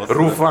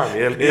Rufan,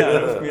 jel? Ja,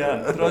 Rufam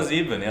Jan, Prozi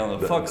Iben, jel?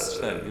 Fox,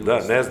 šta je? Da,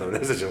 ne znam, ne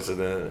sjećam se,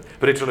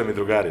 pričali mi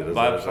drugari,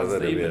 razumiješ. Pa za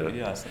Iben,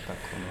 ja sam tako,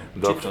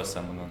 čitao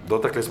sam.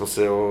 Dotakli smo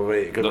se,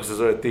 kako se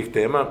zove, tih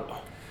tema,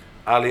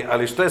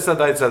 ali što je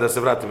sad, ajde sad da se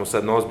vratimo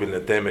sad na ozbiljne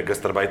teme,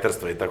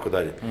 gastarbajterstva i tako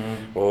dalje.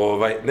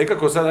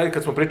 Nekako sad, ajde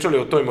kad smo pričali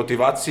o toj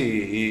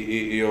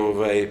motivaciji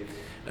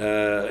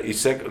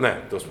ne,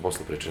 to smo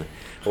posle pričali.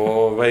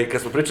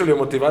 Kad smo pričali o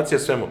motivaciji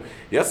svemu,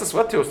 ja sam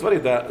shvatio u stvari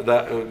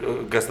da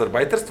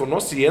gastarbajterstvo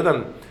nosi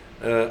jedan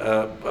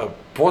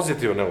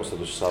pozitivan, evo sad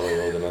došli Sava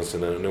ovdje, nam se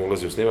ne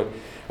ulazi u snimak,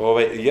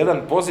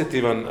 jedan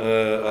pozitivan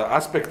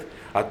aspekt,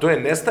 a to je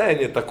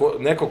nestajanje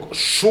nekog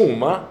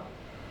šuma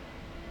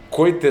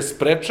koji te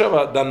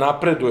sprečava da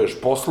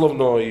napreduješ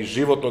poslovno i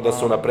životno, da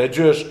se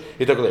unapređuješ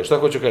i tako dalje. Šta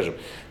hoću kažem?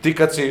 Ti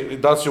kad si,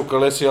 da li si u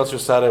Kalesi, da li si u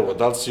Sarajevo,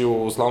 da li si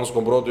u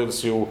Slavonskom Brodu ili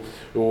si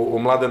u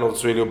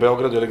Mladenovcu ili u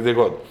Beogradu ili gdje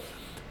god,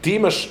 ti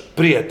imaš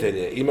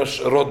prijatelje,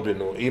 imaš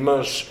rodbinu,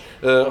 imaš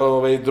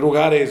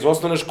drugare iz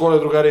osnovne škole,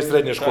 drugare iz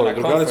srednje škole.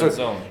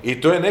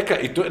 I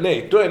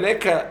to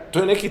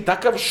je neki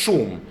takav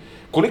šum.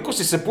 Koliko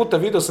si se puta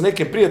vidio sa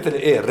nekim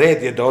prijateljem,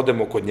 red je da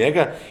odemo kod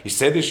njega i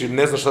sediš i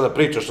ne znaš šta da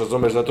pričaš,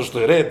 razumeš, zato što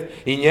je red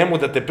i njemu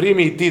da te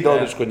primi i ti da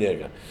odeš kod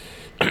njega.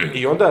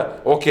 I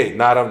onda,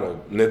 naravno,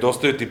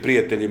 nedostaju ti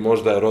prijatelji,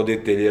 možda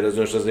roditelji,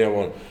 razumeš šta znam,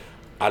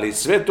 ali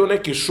sve to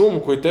neki šum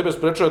koji tebe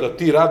sprečava da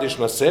ti radiš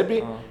na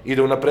sebi i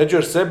da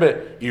unapređuješ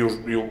sebe i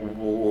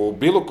u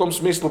bilo kom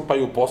smislu, pa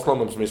i u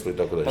poslovnom smislu i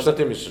tako dalje. Šta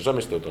ti misliš, šta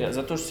mislite o tome?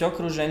 Zato što si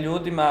okružen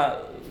ljudima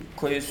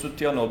koji su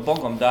ti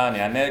Bogom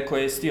dani, a ne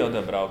koje si ti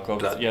odabrao,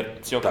 jer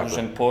si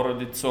okružen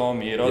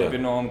porodicom i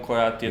rodbinom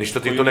koja ti je... Ništa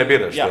ti to ne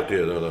biraš, što ti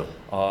je, da.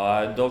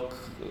 Dok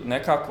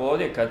nekako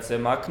ovdje kad se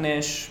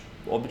makneš,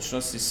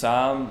 obično si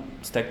sam,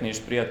 stekneš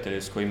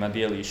prijatelje s kojima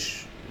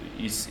dijeliš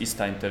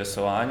ista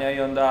interesovanja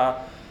i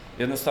onda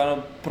jednostavno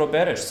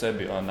probereš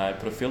sebi,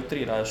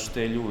 profiltriraš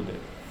te ljude.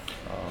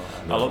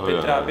 Ali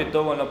opet treba biti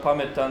dovoljno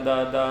pametan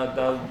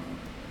da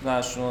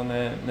znaš,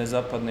 ne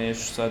zapadneš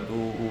sad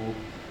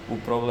u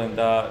problem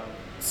da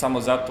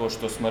samo zato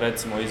što smo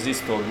recimo iz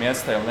istog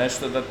mjesta ili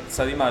nešto, da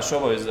sad imaš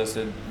obavez da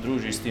se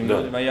družiš s tim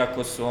ljudima,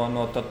 iako su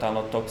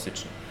totalno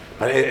toksični.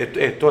 Pa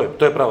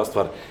to je prava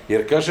stvar.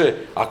 Jer kaže,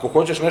 ako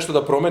hoćeš nešto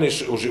da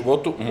promeniš u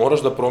životu,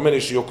 moraš da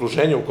promeniš i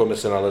okruženje u kome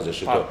se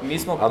nalaziš i to.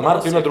 Ali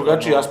Marko ima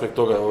drugačiji aspekt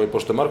toga,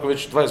 pošto je Marko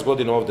već 20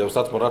 godina ovdje,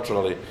 sad smo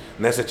računali,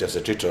 ne seća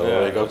se Čiča,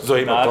 kako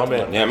zove ima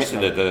tome. Ja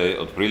mislim da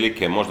je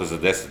otprilike možda za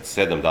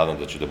 7 dana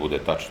da će da bude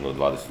tačno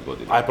 20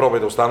 godina. Aj, probaj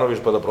da ustanoviš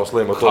pa da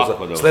proslavimo to.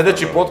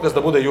 Sljedeći podcast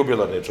da bude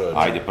jubilarni čovječ.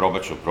 Ajde,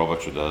 probat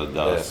ću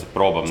da se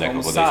probam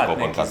nekako da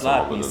iskopam kad sam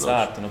mogu da dođem.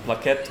 Zlatni sat, na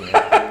plaketu.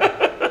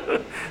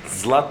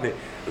 Zlatni.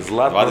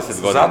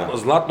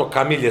 zlatno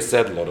kamilje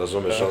sedlo,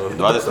 razumeš?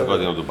 20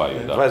 godina u Dubaju,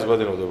 da. 20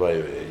 godina u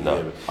Dubaju. Da.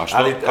 A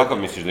kako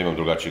misliš da imam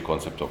drugačiji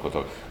koncept oko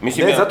toga?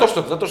 Ne,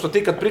 zato što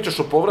ti kad pričaš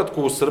o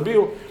povratku u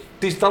Srbiju,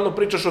 ti stalno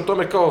pričaš o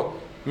tome kao,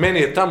 meni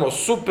je tamo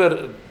super,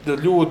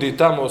 ljudi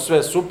tamo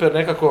sve super,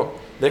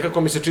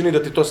 nekako mi se čini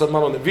da ti to sad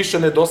malo više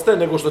nedostaje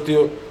nego što ti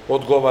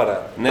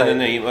odgovara.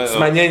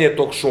 Smanjenje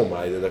tog šuma,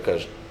 ajde da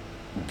kažem.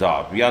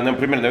 Da, ja na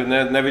primjer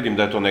ne vidim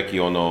da je to neki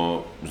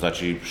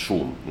znači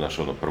šum,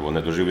 znači prvo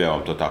ne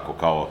doživljavam to tako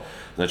kao,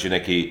 znači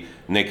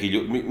neki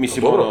ljudi,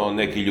 mislim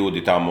neki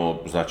ljudi tamo,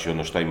 znači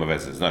šta ima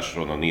veze, znaš,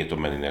 nije to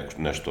meni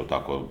nešto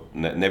tako,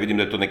 ne vidim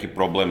da je to neki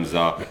problem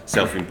za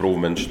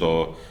self-improvement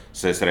što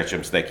se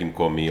srećem s nekim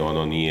kom i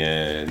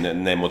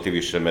ne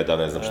motiviše me da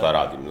ne znam šta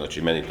radim,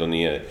 znači meni to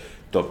nije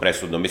to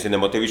presudno, mislim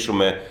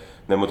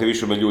ne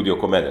motivišu me ljudi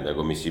oko mene,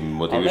 nego mislim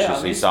motivišu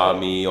se i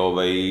sami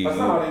Pa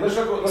znam,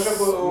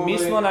 ali mi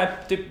smo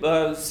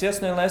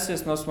svjesno ili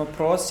nesvjesno smo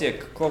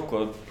prosjek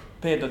koliko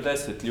 5 do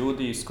 10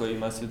 ljudi s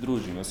kojima se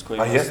družimo, s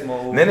kojima smo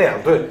u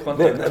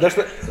kontaktu.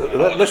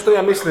 Znaš što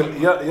ja mislim,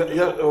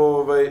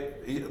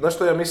 znaš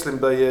što ja mislim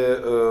da je,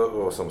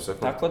 samo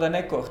sekund. Tako da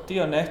neko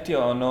htio, ne htio,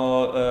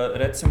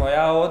 recimo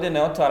ja ovdje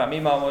ne otvaram,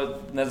 imamo,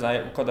 ne znam,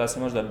 kod da se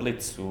možda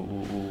Blitz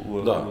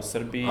u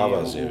Srbiji,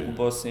 u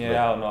Bosni je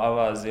javno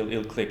Avaz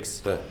ili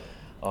Kliks.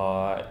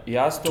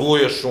 Tu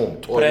je šum,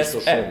 to je isto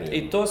šum.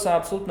 I to sam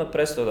apsolutno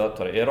prestao da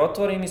otvorim, jer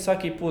otvorim i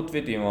svaki put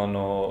vidim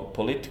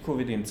politiku,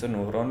 vidim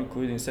crnu hroniku,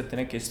 vidim sve te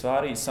neke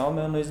stvari i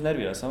samo me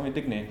iznervira, samo mi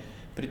digne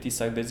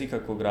pritisak bez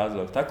ikakvog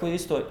razloga. Tako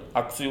isto,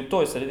 ako su u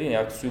toj sredini,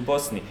 ako su u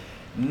Bosni,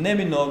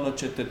 neminovno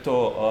ćete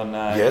to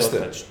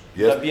dotaći.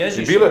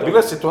 Bila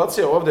je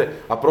situacija ovdje,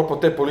 apropo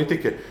te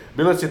politike,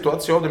 bila je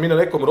situacija ovdje, mi na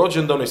nekom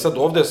rođendanu i sad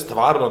ovdje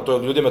stvarno, to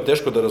je ljudima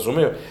teško da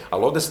razumiju,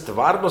 ali ovdje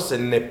stvarno se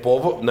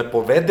ne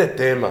povede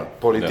tema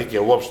politike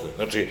uopšte.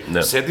 Znači,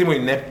 sedimo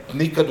i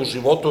nikad u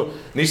životu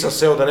nisam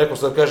seo da neko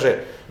sad kaže,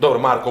 dobro,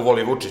 Marko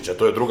voli Vučića,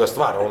 to je druga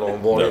stvar,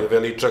 on voli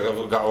veliča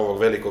ovog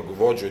velikog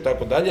vođu i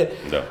tako dalje,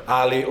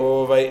 ali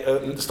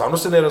stvarno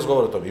se ne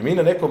razgovara o tome. I mi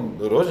na nekom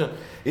rođendanu,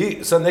 i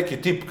sad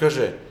neki tip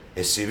kaže,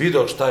 si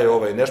vidio šta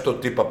je nešto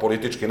tipa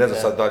politički, ne znam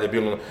sad dalje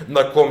bilo,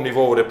 na kom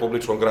nivou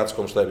republičkom,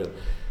 gradskom, šta je bilo.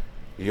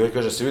 I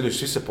kaže, si vidio,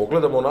 svi se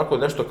pogledamo onako,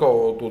 nešto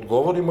kao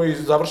odgovorimo i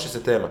završi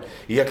se tema.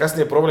 I ja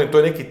kasnije problem, to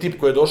je neki tip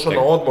koji je došao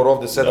na odmor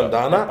ovde 7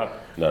 dana,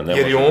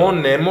 jer i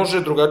on ne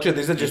može drugačije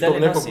da izađe iz tog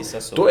nekog...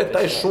 To je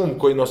taj šum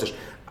koji nosiš.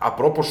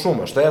 Apropo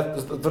šuma, šta ja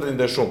tvrdim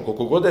da je šum?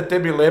 Koliko god je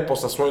tebi lepo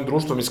sa svojim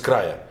društvom iz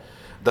kraja,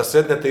 da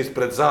sednete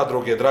ispred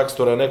zadruge,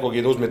 dragstora nekog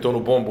i da uzmete onu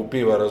bombu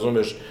piva,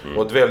 razumeš,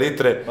 od 2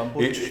 litre.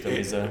 Bambuč, što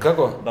mi zove.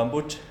 Kako?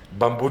 Bambuč.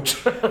 Bambuč.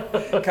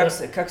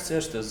 Kako se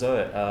još to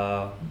zove?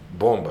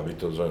 Bomba bi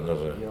to zove.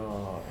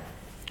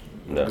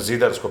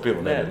 Zidarsko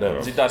pivo. Ne,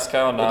 zidarska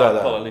je ona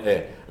pola litra.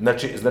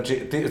 Znači,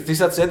 ti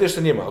sad sediš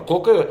sa njima, a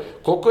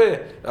koliko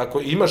je,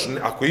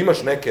 ako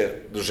imaš neke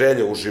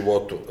želje u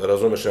životu,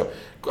 razumeš,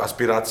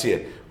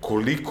 aspiracije,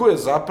 koliko je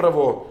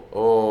zapravo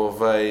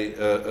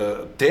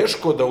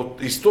teško da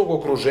iz tog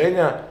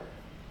okruženja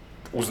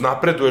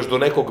uznapreduješ do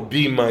nekog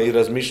bima i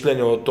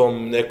razmišljanja o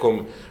tom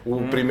nekom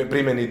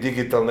primjeni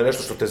digitalne,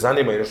 nešto što te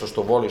zanima i nešto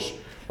što voliš.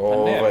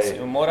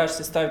 Moraš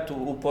se staviti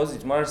u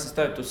poziciju, moraš se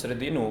staviti u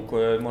sredinu u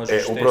kojoj možeš te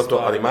stvari. Upravo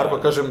to, ali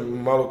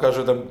Marko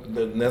kaže da,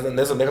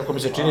 ne znam, nekako mi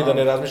se čini da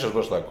ne razmišljaš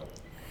baš tako.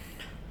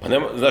 Pa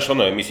nema, znaš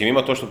mislim,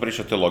 ima to što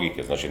pričate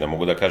logike, znači ne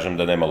mogu da kažem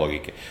da nema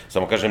logike.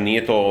 Samo kažem,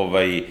 nije to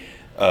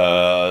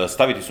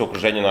staviti se u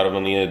okruženje, naravno,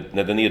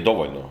 ne da nije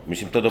dovoljno.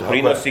 Mislim, to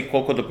doprinosi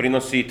koliko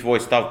doprinosi tvoj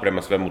stav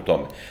prema svemu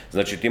tome.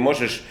 Znači, ti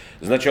možeš,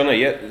 znači,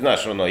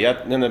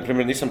 ja, na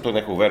primjer, nisam to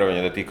nekog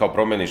verovanja da ti kao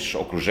promeniš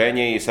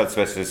okruženje i sad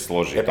sve se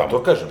složi tamo. Pa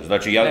to kažem.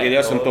 Znači,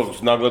 ja sam to,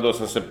 nagledao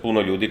sam se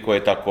puno ljudi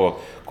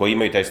koji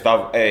imaju taj stav,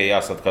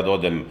 ja sad kad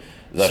odem,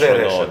 znači,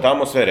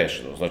 tamo sve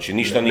rešeno, znači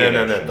ništa nije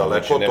rešeno. Ne,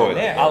 daleko od toga.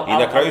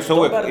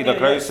 I na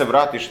kraju se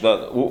vratiš,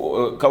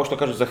 kao što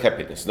kažu za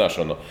happiness, znaš,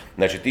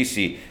 znači ti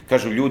si,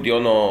 kažu ljudi,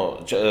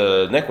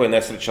 neko je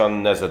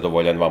nesrećan,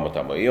 nezadovoljan vamo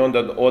tamo i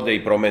onda ode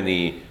i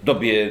promeni,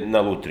 dobije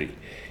na lutriji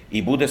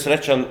i bude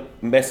srećan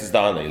mjesec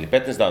dana ili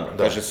 15 dana.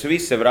 Kaže, svi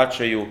se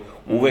vraćaju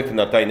uvek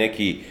na taj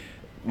neki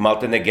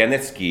maltene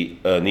genetski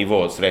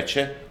nivo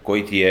sreće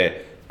koji ti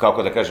je,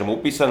 kako da kažem,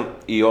 upisan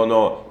i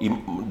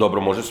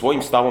dobro, može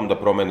svojim stavom da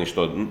promeniš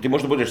to. Ti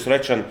možda budeš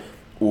srećan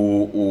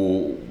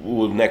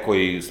u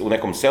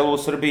nekom selu u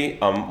Srbiji,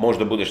 a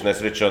možda budeš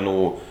nesrećan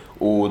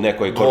u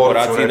nekoj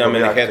korporaciji na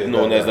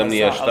Manhattanu, ne znam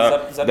nije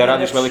šta, da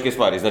radiš velike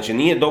stvari. Znači,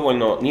 nije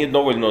dovoljno,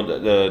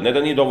 ne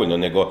da nije dovoljno,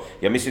 nego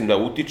ja mislim da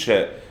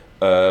utiče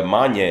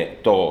manje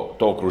to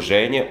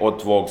okruženje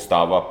od tvog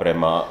stava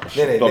prema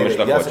tome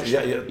šta hoćeš.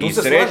 I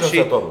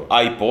sreći,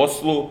 a i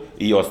poslu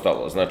i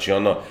ostalo. Znači,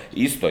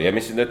 isto, ja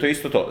mislim da je to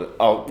isto to.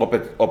 Ali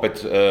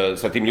opet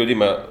sa tim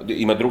ljudima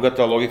ima druga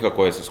ta logika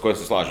s kojom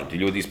se slažem. Ti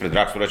ljudi ispred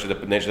Dragstora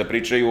neće da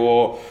pričaju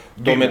o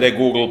tome da je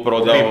Google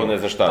prodao, ne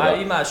znam šta.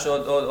 A imaš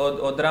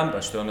od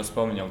Ramba što je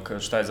spominjao,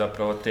 šta je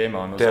zapravo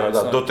tema.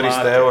 Do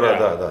 300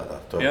 eura,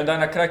 da. I onda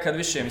na kraj kad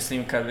više,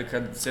 mislim,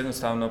 kad se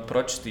jednostavno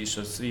pročitiš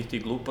od svih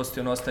tih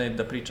gluposti, ostane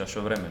da pričaš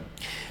o vremenu.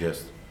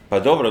 Jest. Pa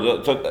dobro,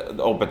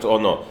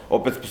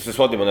 opet se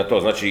svodimo na to,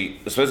 znači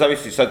sve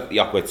zavisi sad,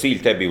 ako je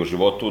cilj tebi u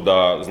životu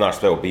da znaš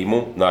sve o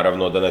BIM-u,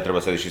 naravno da ne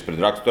treba sediš ispred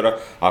Dragstora,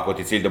 ako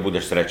ti je cilj da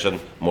budeš srećan,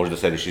 možda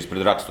sediš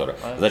ispred Dragstora.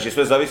 Znači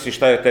sve zavisi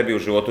šta je tebi u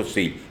životu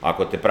cilj.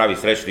 Ako te pravi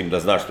srećnim da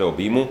znaš sve o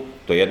BIM-u,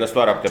 to je jedna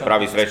stvar, ako te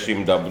pravi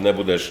srećnim da ne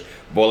budeš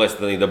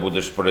bolestan i da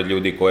budeš pored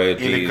ljudi koje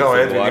ti ili kao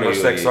Edvin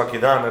imaš seks svaki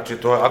dan, znači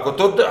to je,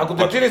 ako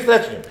te čini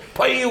srećnim,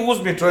 pa i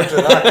uzmi čovječe,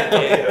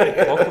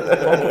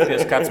 pokupio,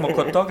 kad smo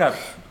kod toga,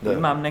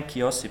 imam neki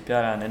Josip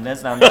Jarane, ne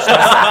znam šta sam.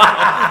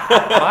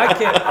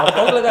 Majke, ali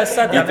pogledaj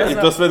sad, ja ne znam.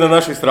 I to sve na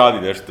našoj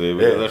strani nešto je.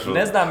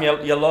 Ne znam,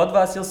 jel od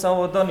vas ili sam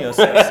ovo donio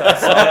sebi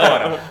sa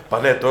odmora?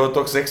 Pa ne, to je od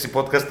tog seksi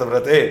podcasta,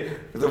 brate.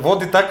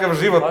 Vodi takav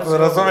život,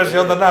 razumeš, i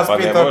onda nas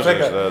pita,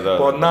 čeka,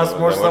 od nas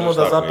možeš samo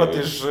da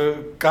zapatiš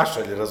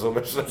kašalj,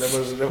 razumeš, ne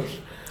možeš.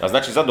 A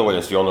znači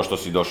zadovoljan si ono što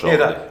si došao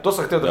ovdje? Da, to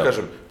sam htio da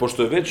kažem.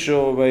 Pošto je već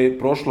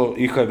prošlo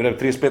vreme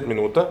 35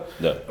 minuta,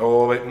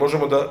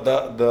 možemo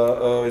da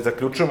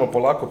zaključujemo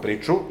polako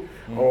priču.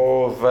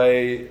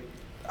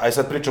 Aj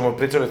sad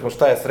pričali smo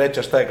šta je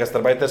sreća, šta je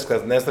gastarbajterska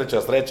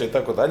nesreća, sreća i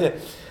tako dalje.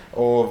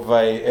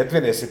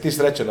 Edvin, jesi ti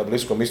srećan na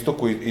Bliskom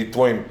istoku i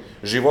tvojim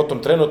životom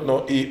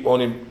trenutno i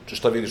onim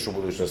šta vidiš u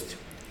budućnosti?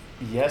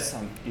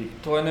 Jesam, i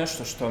to je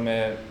nešto što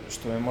me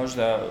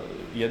možda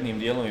jednim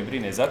dijelom i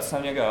brine. Zato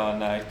sam njega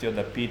htio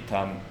da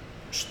pitam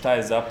šta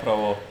je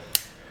zapravo...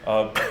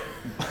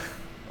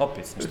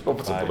 Opet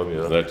sam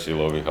polomio. Znači,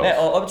 lovi haos. Ne,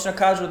 obično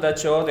kažu da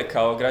će ovdje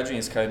kao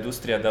građevinska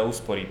industrija da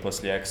uspori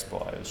poslije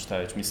Expo-a ili šta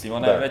već. Mislim,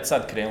 ona je već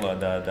sad krenula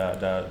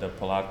da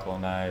polako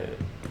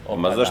opada.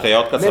 Ma zašto ja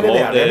otkad sam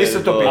ovdje... Ne,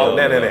 nisam to pitao,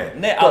 ne.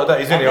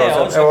 Izvini, evo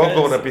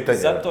odgovor na pitanje.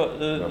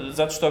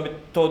 Zato što bi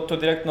to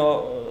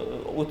direktno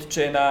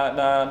utiče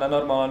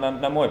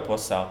na moj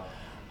posao.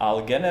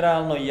 Ali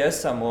generalno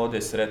jesam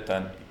ovdje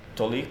sretan.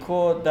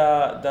 Toliko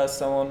da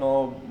sam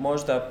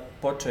možda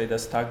počeo i da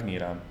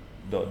stagniram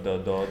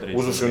do određenog.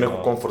 Uzuši u neku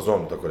comfort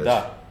zonu, tako reći.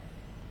 Da.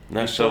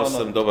 Našao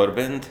sam dobar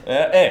bend.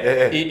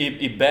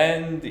 I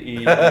bend,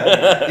 i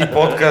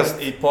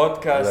podcast. I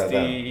podcast,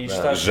 i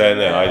šta...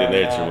 Žene, ajde,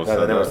 nećemo sad.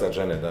 Da, nema sad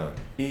žene, da.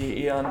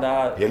 I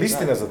onda... Je li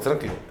istina za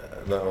crnki?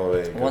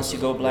 Once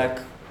you go black.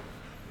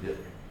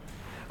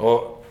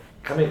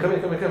 Come in.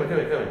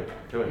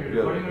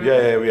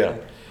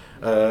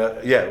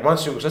 Yeah,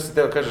 once you... Šta si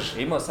teo kažeš?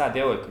 Imao sad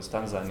djevojku iz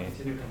Tanzanije.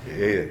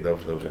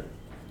 Dobro.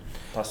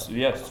 Pa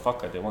yes,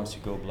 fakat je, once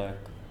you go black.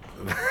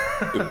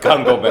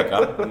 Can't go back, a?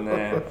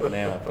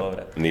 Nema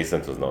povrat.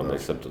 Nisam to znao.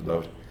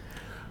 Dobro.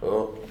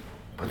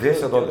 Pa gdje je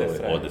sad ode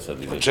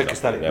sad izaći. Čekaj,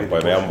 stani. Ja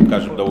mu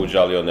kažem da uđe,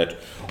 ali on neće.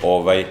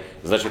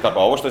 Znači tako,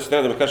 a ovo što si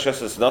trebao da mi kažeš, ja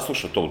sam se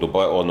naslušao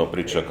to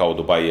priča kao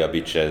Dubaija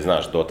bit će,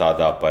 znaš, do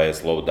tada, pa je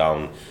slow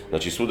down.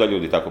 Znači svuda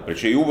ljudi tako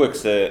pričaju i uvek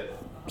se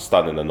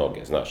stane na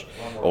noge, znaš.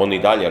 On i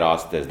dalje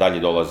raste, dalje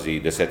dolazi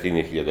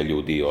desetine hiljada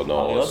ljudi,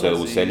 se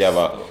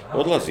useljava.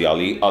 Odlazi,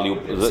 ali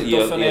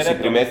jesi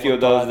primetio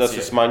da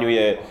se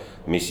smanjuje,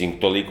 mislim,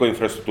 toliko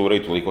infrastruktura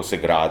i toliko se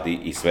gradi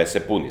i sve se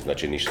puni,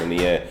 znači ništa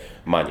nije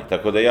manje.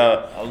 Tako da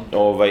ja,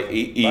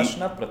 Baš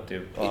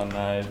naprotiv,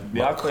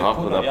 jako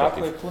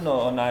je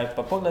puno,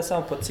 pa pogledaj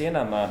samo po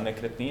cijenama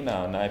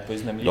nekretnina, po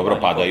iznajmljivanju. Dobro,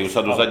 padaju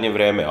sad u zadnje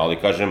vreme, ali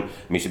kažem,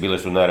 mislim, bile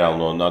su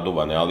nerealno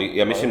naduvane, ali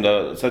ja mislim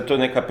da sad to je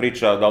neka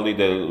priča, da li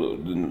ide,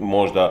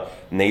 možda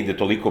ne ide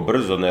toliko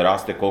brzo, ne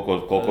raste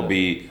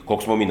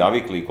koliko smo mi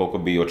navikli i koliko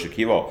bi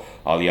očekivao,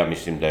 ali ja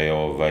mislim da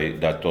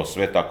je to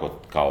sve tako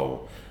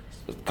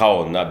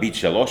kao bit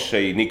će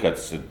loše i nikad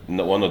se,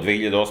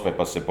 2008.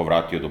 pa se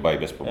povratio Dubaj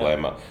bez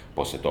problema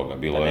poslije toga,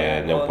 bilo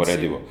je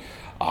neuporedivo.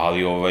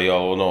 Ali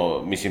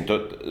mislim,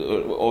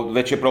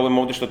 već je problem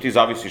ovdje što ti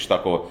zavisiš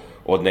tako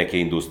od neke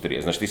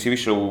industrije. Znaš, ti si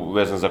više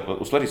vezan za,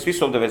 u stvari svi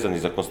su ovdje vezani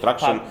za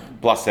construction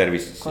plus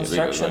services.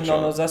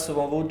 Construction za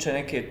sobom vuče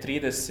neke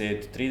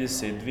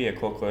 32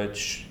 koliko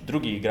već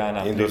drugih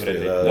grana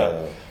privrede.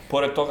 Da.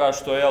 Pored toga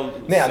što je...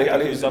 Ne,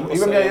 ali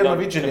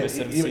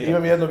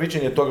imam jedno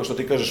viđenje toga što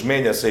ti kažeš,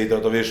 menja se i da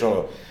vidiš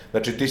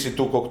znači ti si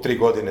tu koliko 3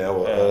 godine,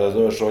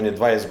 znaš, on je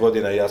 20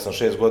 godina i ja sam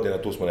 6 godina,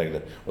 tu smo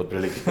negde,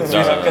 otprilike.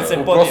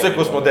 U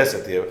proseku smo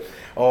 10.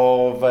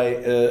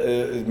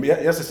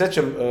 Ja se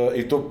sjećam,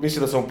 i to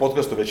mislim da sam u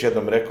podcastu već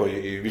jednom rekao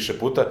i više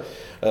puta,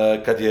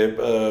 kad je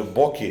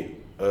Boki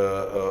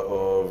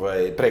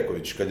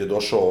Preković, kad je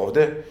došao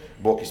ovde,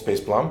 Boki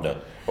Space Plum,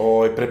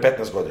 pre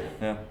 15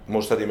 godina,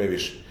 možda sad ima i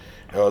više.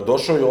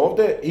 Došao je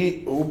ovde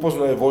i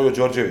upoznao je Voju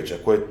Đorđevića,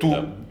 koji je tu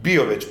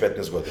bio već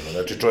 15 godina.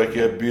 Znači čovjek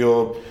je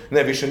bio,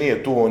 ne više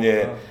nije tu, on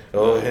je,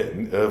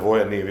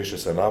 Voja nije više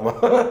sa nama.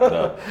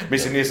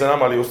 Mislim nije sa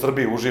nama, ali u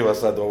Srbiji uživa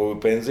sad u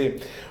penziji.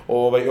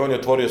 On je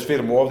otvorio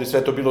firmu ovdje,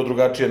 sve to bilo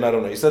drugačije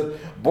naravno. I sad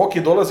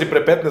Boki dolazi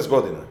pre 15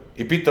 godina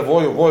i pita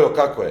Vojo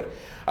kako je.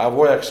 A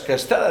Voja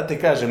kaže, šta da ti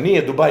kažem,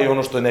 nije Dubaj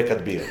ono što je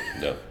nekad bio.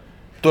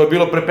 To je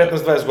bilo pre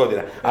 15-20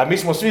 godina, a mi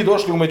smo svi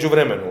došli u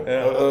međuvremenu.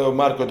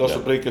 Marko je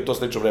došao prilike to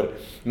slično vreme.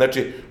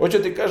 Znači,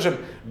 hoću ti kažem,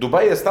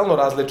 Dubaj je stalno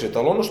različit,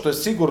 ali ono što je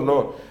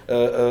sigurno,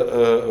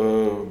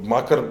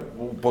 makar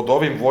pod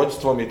ovim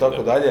vođstvom i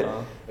tako dalje,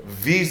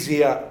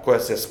 vizija koja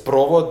se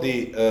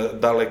sprovodi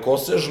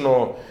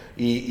dalekosežno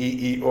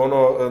i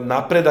ono,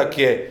 napredak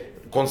je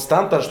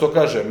konstantan, što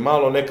kaže,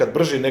 malo nekad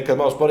brži, nekad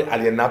malo spori,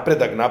 ali je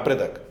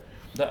napredak.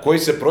 Da. Koji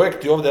se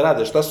projekti ovde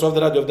rade, šta se ovde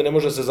radi, ovde ne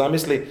može se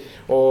zamisli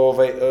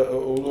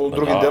u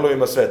drugim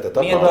delovima sveta.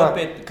 Tako nije to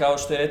opet kao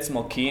što je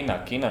recimo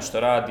Kina što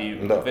radi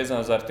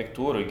vezano za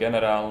arhitekturu i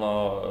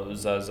generalno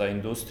za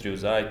industriju,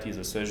 za IT,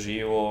 za sve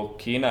živo,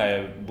 Kina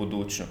je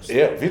budućnost.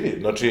 Vidi,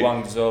 znači...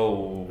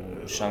 Guangzhou,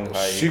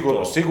 Šanghaj...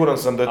 Siguran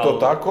sam da je to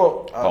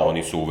tako. Pa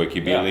oni su uvek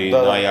i bili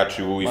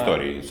najjači u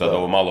istoriji. Sad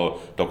ovo malo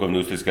tokom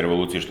industrijske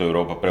revolucije što je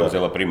Europa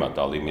preuzela primat,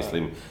 ali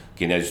mislim,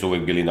 Kinezi su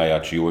uvek bili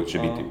najjači i uvek će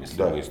biti,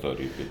 mislim, u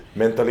istoriji.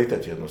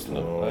 Mentalitet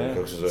jednostavno,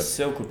 kako se zove.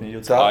 Sveukupni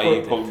ljudski. A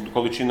i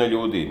količina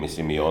ljudi,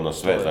 mislim, i ono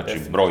sve, znači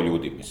broj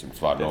ljudi, mislim,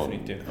 stvarno.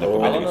 Definitivno.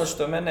 Ali ono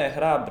što mene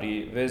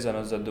hrabri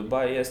vezano za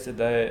Dubaj jeste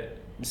da je,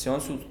 mislim,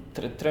 oni su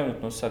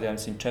trenutno sad, ja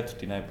mislim,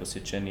 4.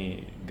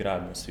 najposjećeniji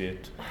grad na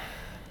svijetu.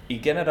 I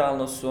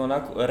generalno su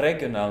onako,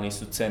 regionalni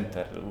su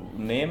centar,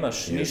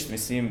 nemaš ništa,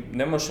 mislim,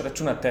 ne možeš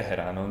računati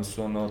Teheran, oni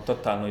su ono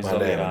totalno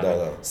izolirani.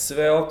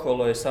 Sve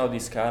okolo je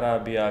Saudijska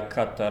Arabija,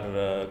 Katar,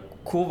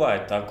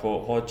 Kuvajt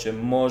ako hoće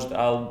možda,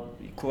 ali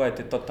Kuvajt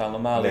je totalno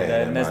mali, da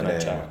je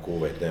neznačajan.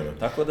 Kuvajt nema.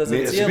 Tako da za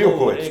cijelu... Jesi bio u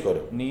Kuvajtu skoro?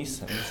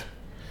 Nisam.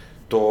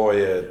 To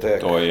je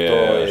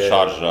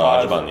Šarža,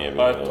 Adžman je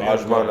bio.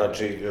 Adžman,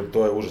 znači,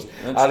 to je užas.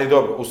 Ali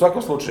dobro, u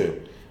svakom slučaju,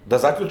 da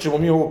zaključimo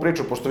mi ovu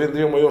priču, pošto vidim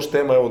da imamo još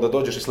tema, evo da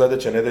dođeš i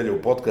sledeće nedelje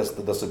u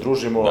podcast, da se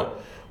družimo.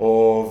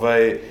 Ovo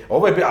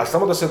je, a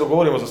samo da se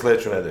dogovorimo za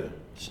sledeću nedelju.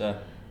 Šta?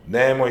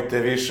 Nemojte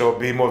više o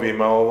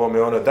bimovima,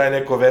 ovome, ono, daj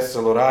neko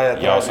veselo raja.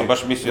 Ja sam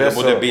baš mislio da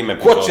bude bim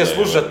epizoda. Ko će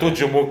slušat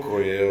tuđu muku?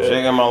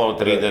 Čega malo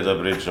 3D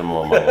da pričamo,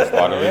 malo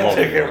stvarno bi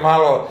mogli. Čekaj,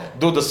 malo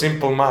do the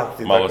simple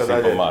math i malo tako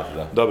dalje. Malo simple math,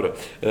 da. Dobro.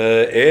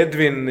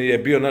 Edvin je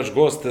bio naš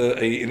gost,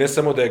 i ne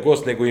samo da je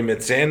gost, nego i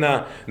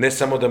mecena, ne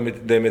samo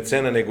da je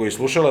mecena, nego i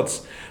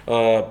slušalac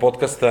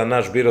podcasta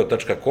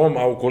našbiro.com,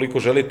 a ukoliko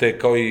želite,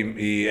 kao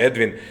i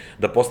Edvin,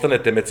 da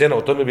postanete mecena,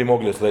 o tome bi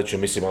mogli u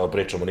sledećem, mislim, malo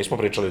pričamo. Nismo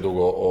pričali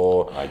dugo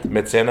o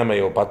mecenama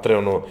i o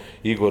Patreonu.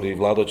 Igor i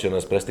Vlado će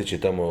nas prestići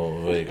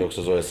tamo, kako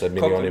se zove, sa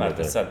milionima. Koliko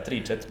imate sad?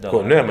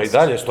 $3-4? Nema, i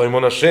dalje, stojimo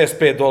na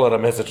 $6-5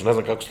 mesečno, ne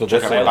znam kako se to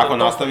desilo. Čekaj, tako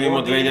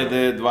nastavimo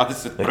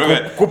 2021.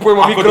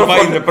 Kupujemo mikrofon. Ako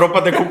Dubaj ne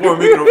propade, kupujemo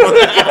mikrofon.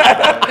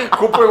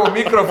 Kupujemo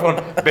mikrofon,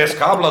 bez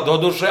kabla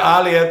doduše,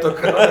 ali eto.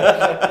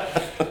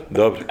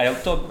 Dobro. A je li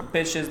to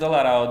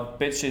 $5-6 od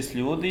 5-6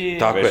 ljudi?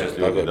 Tako je,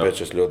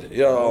 5-6 ljudi.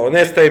 Jo,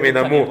 ne stavi mi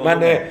na mu, ma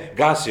ne,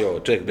 gasi ovo,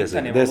 ček, gde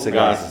se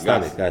gasi,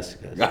 stani,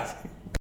 gasi.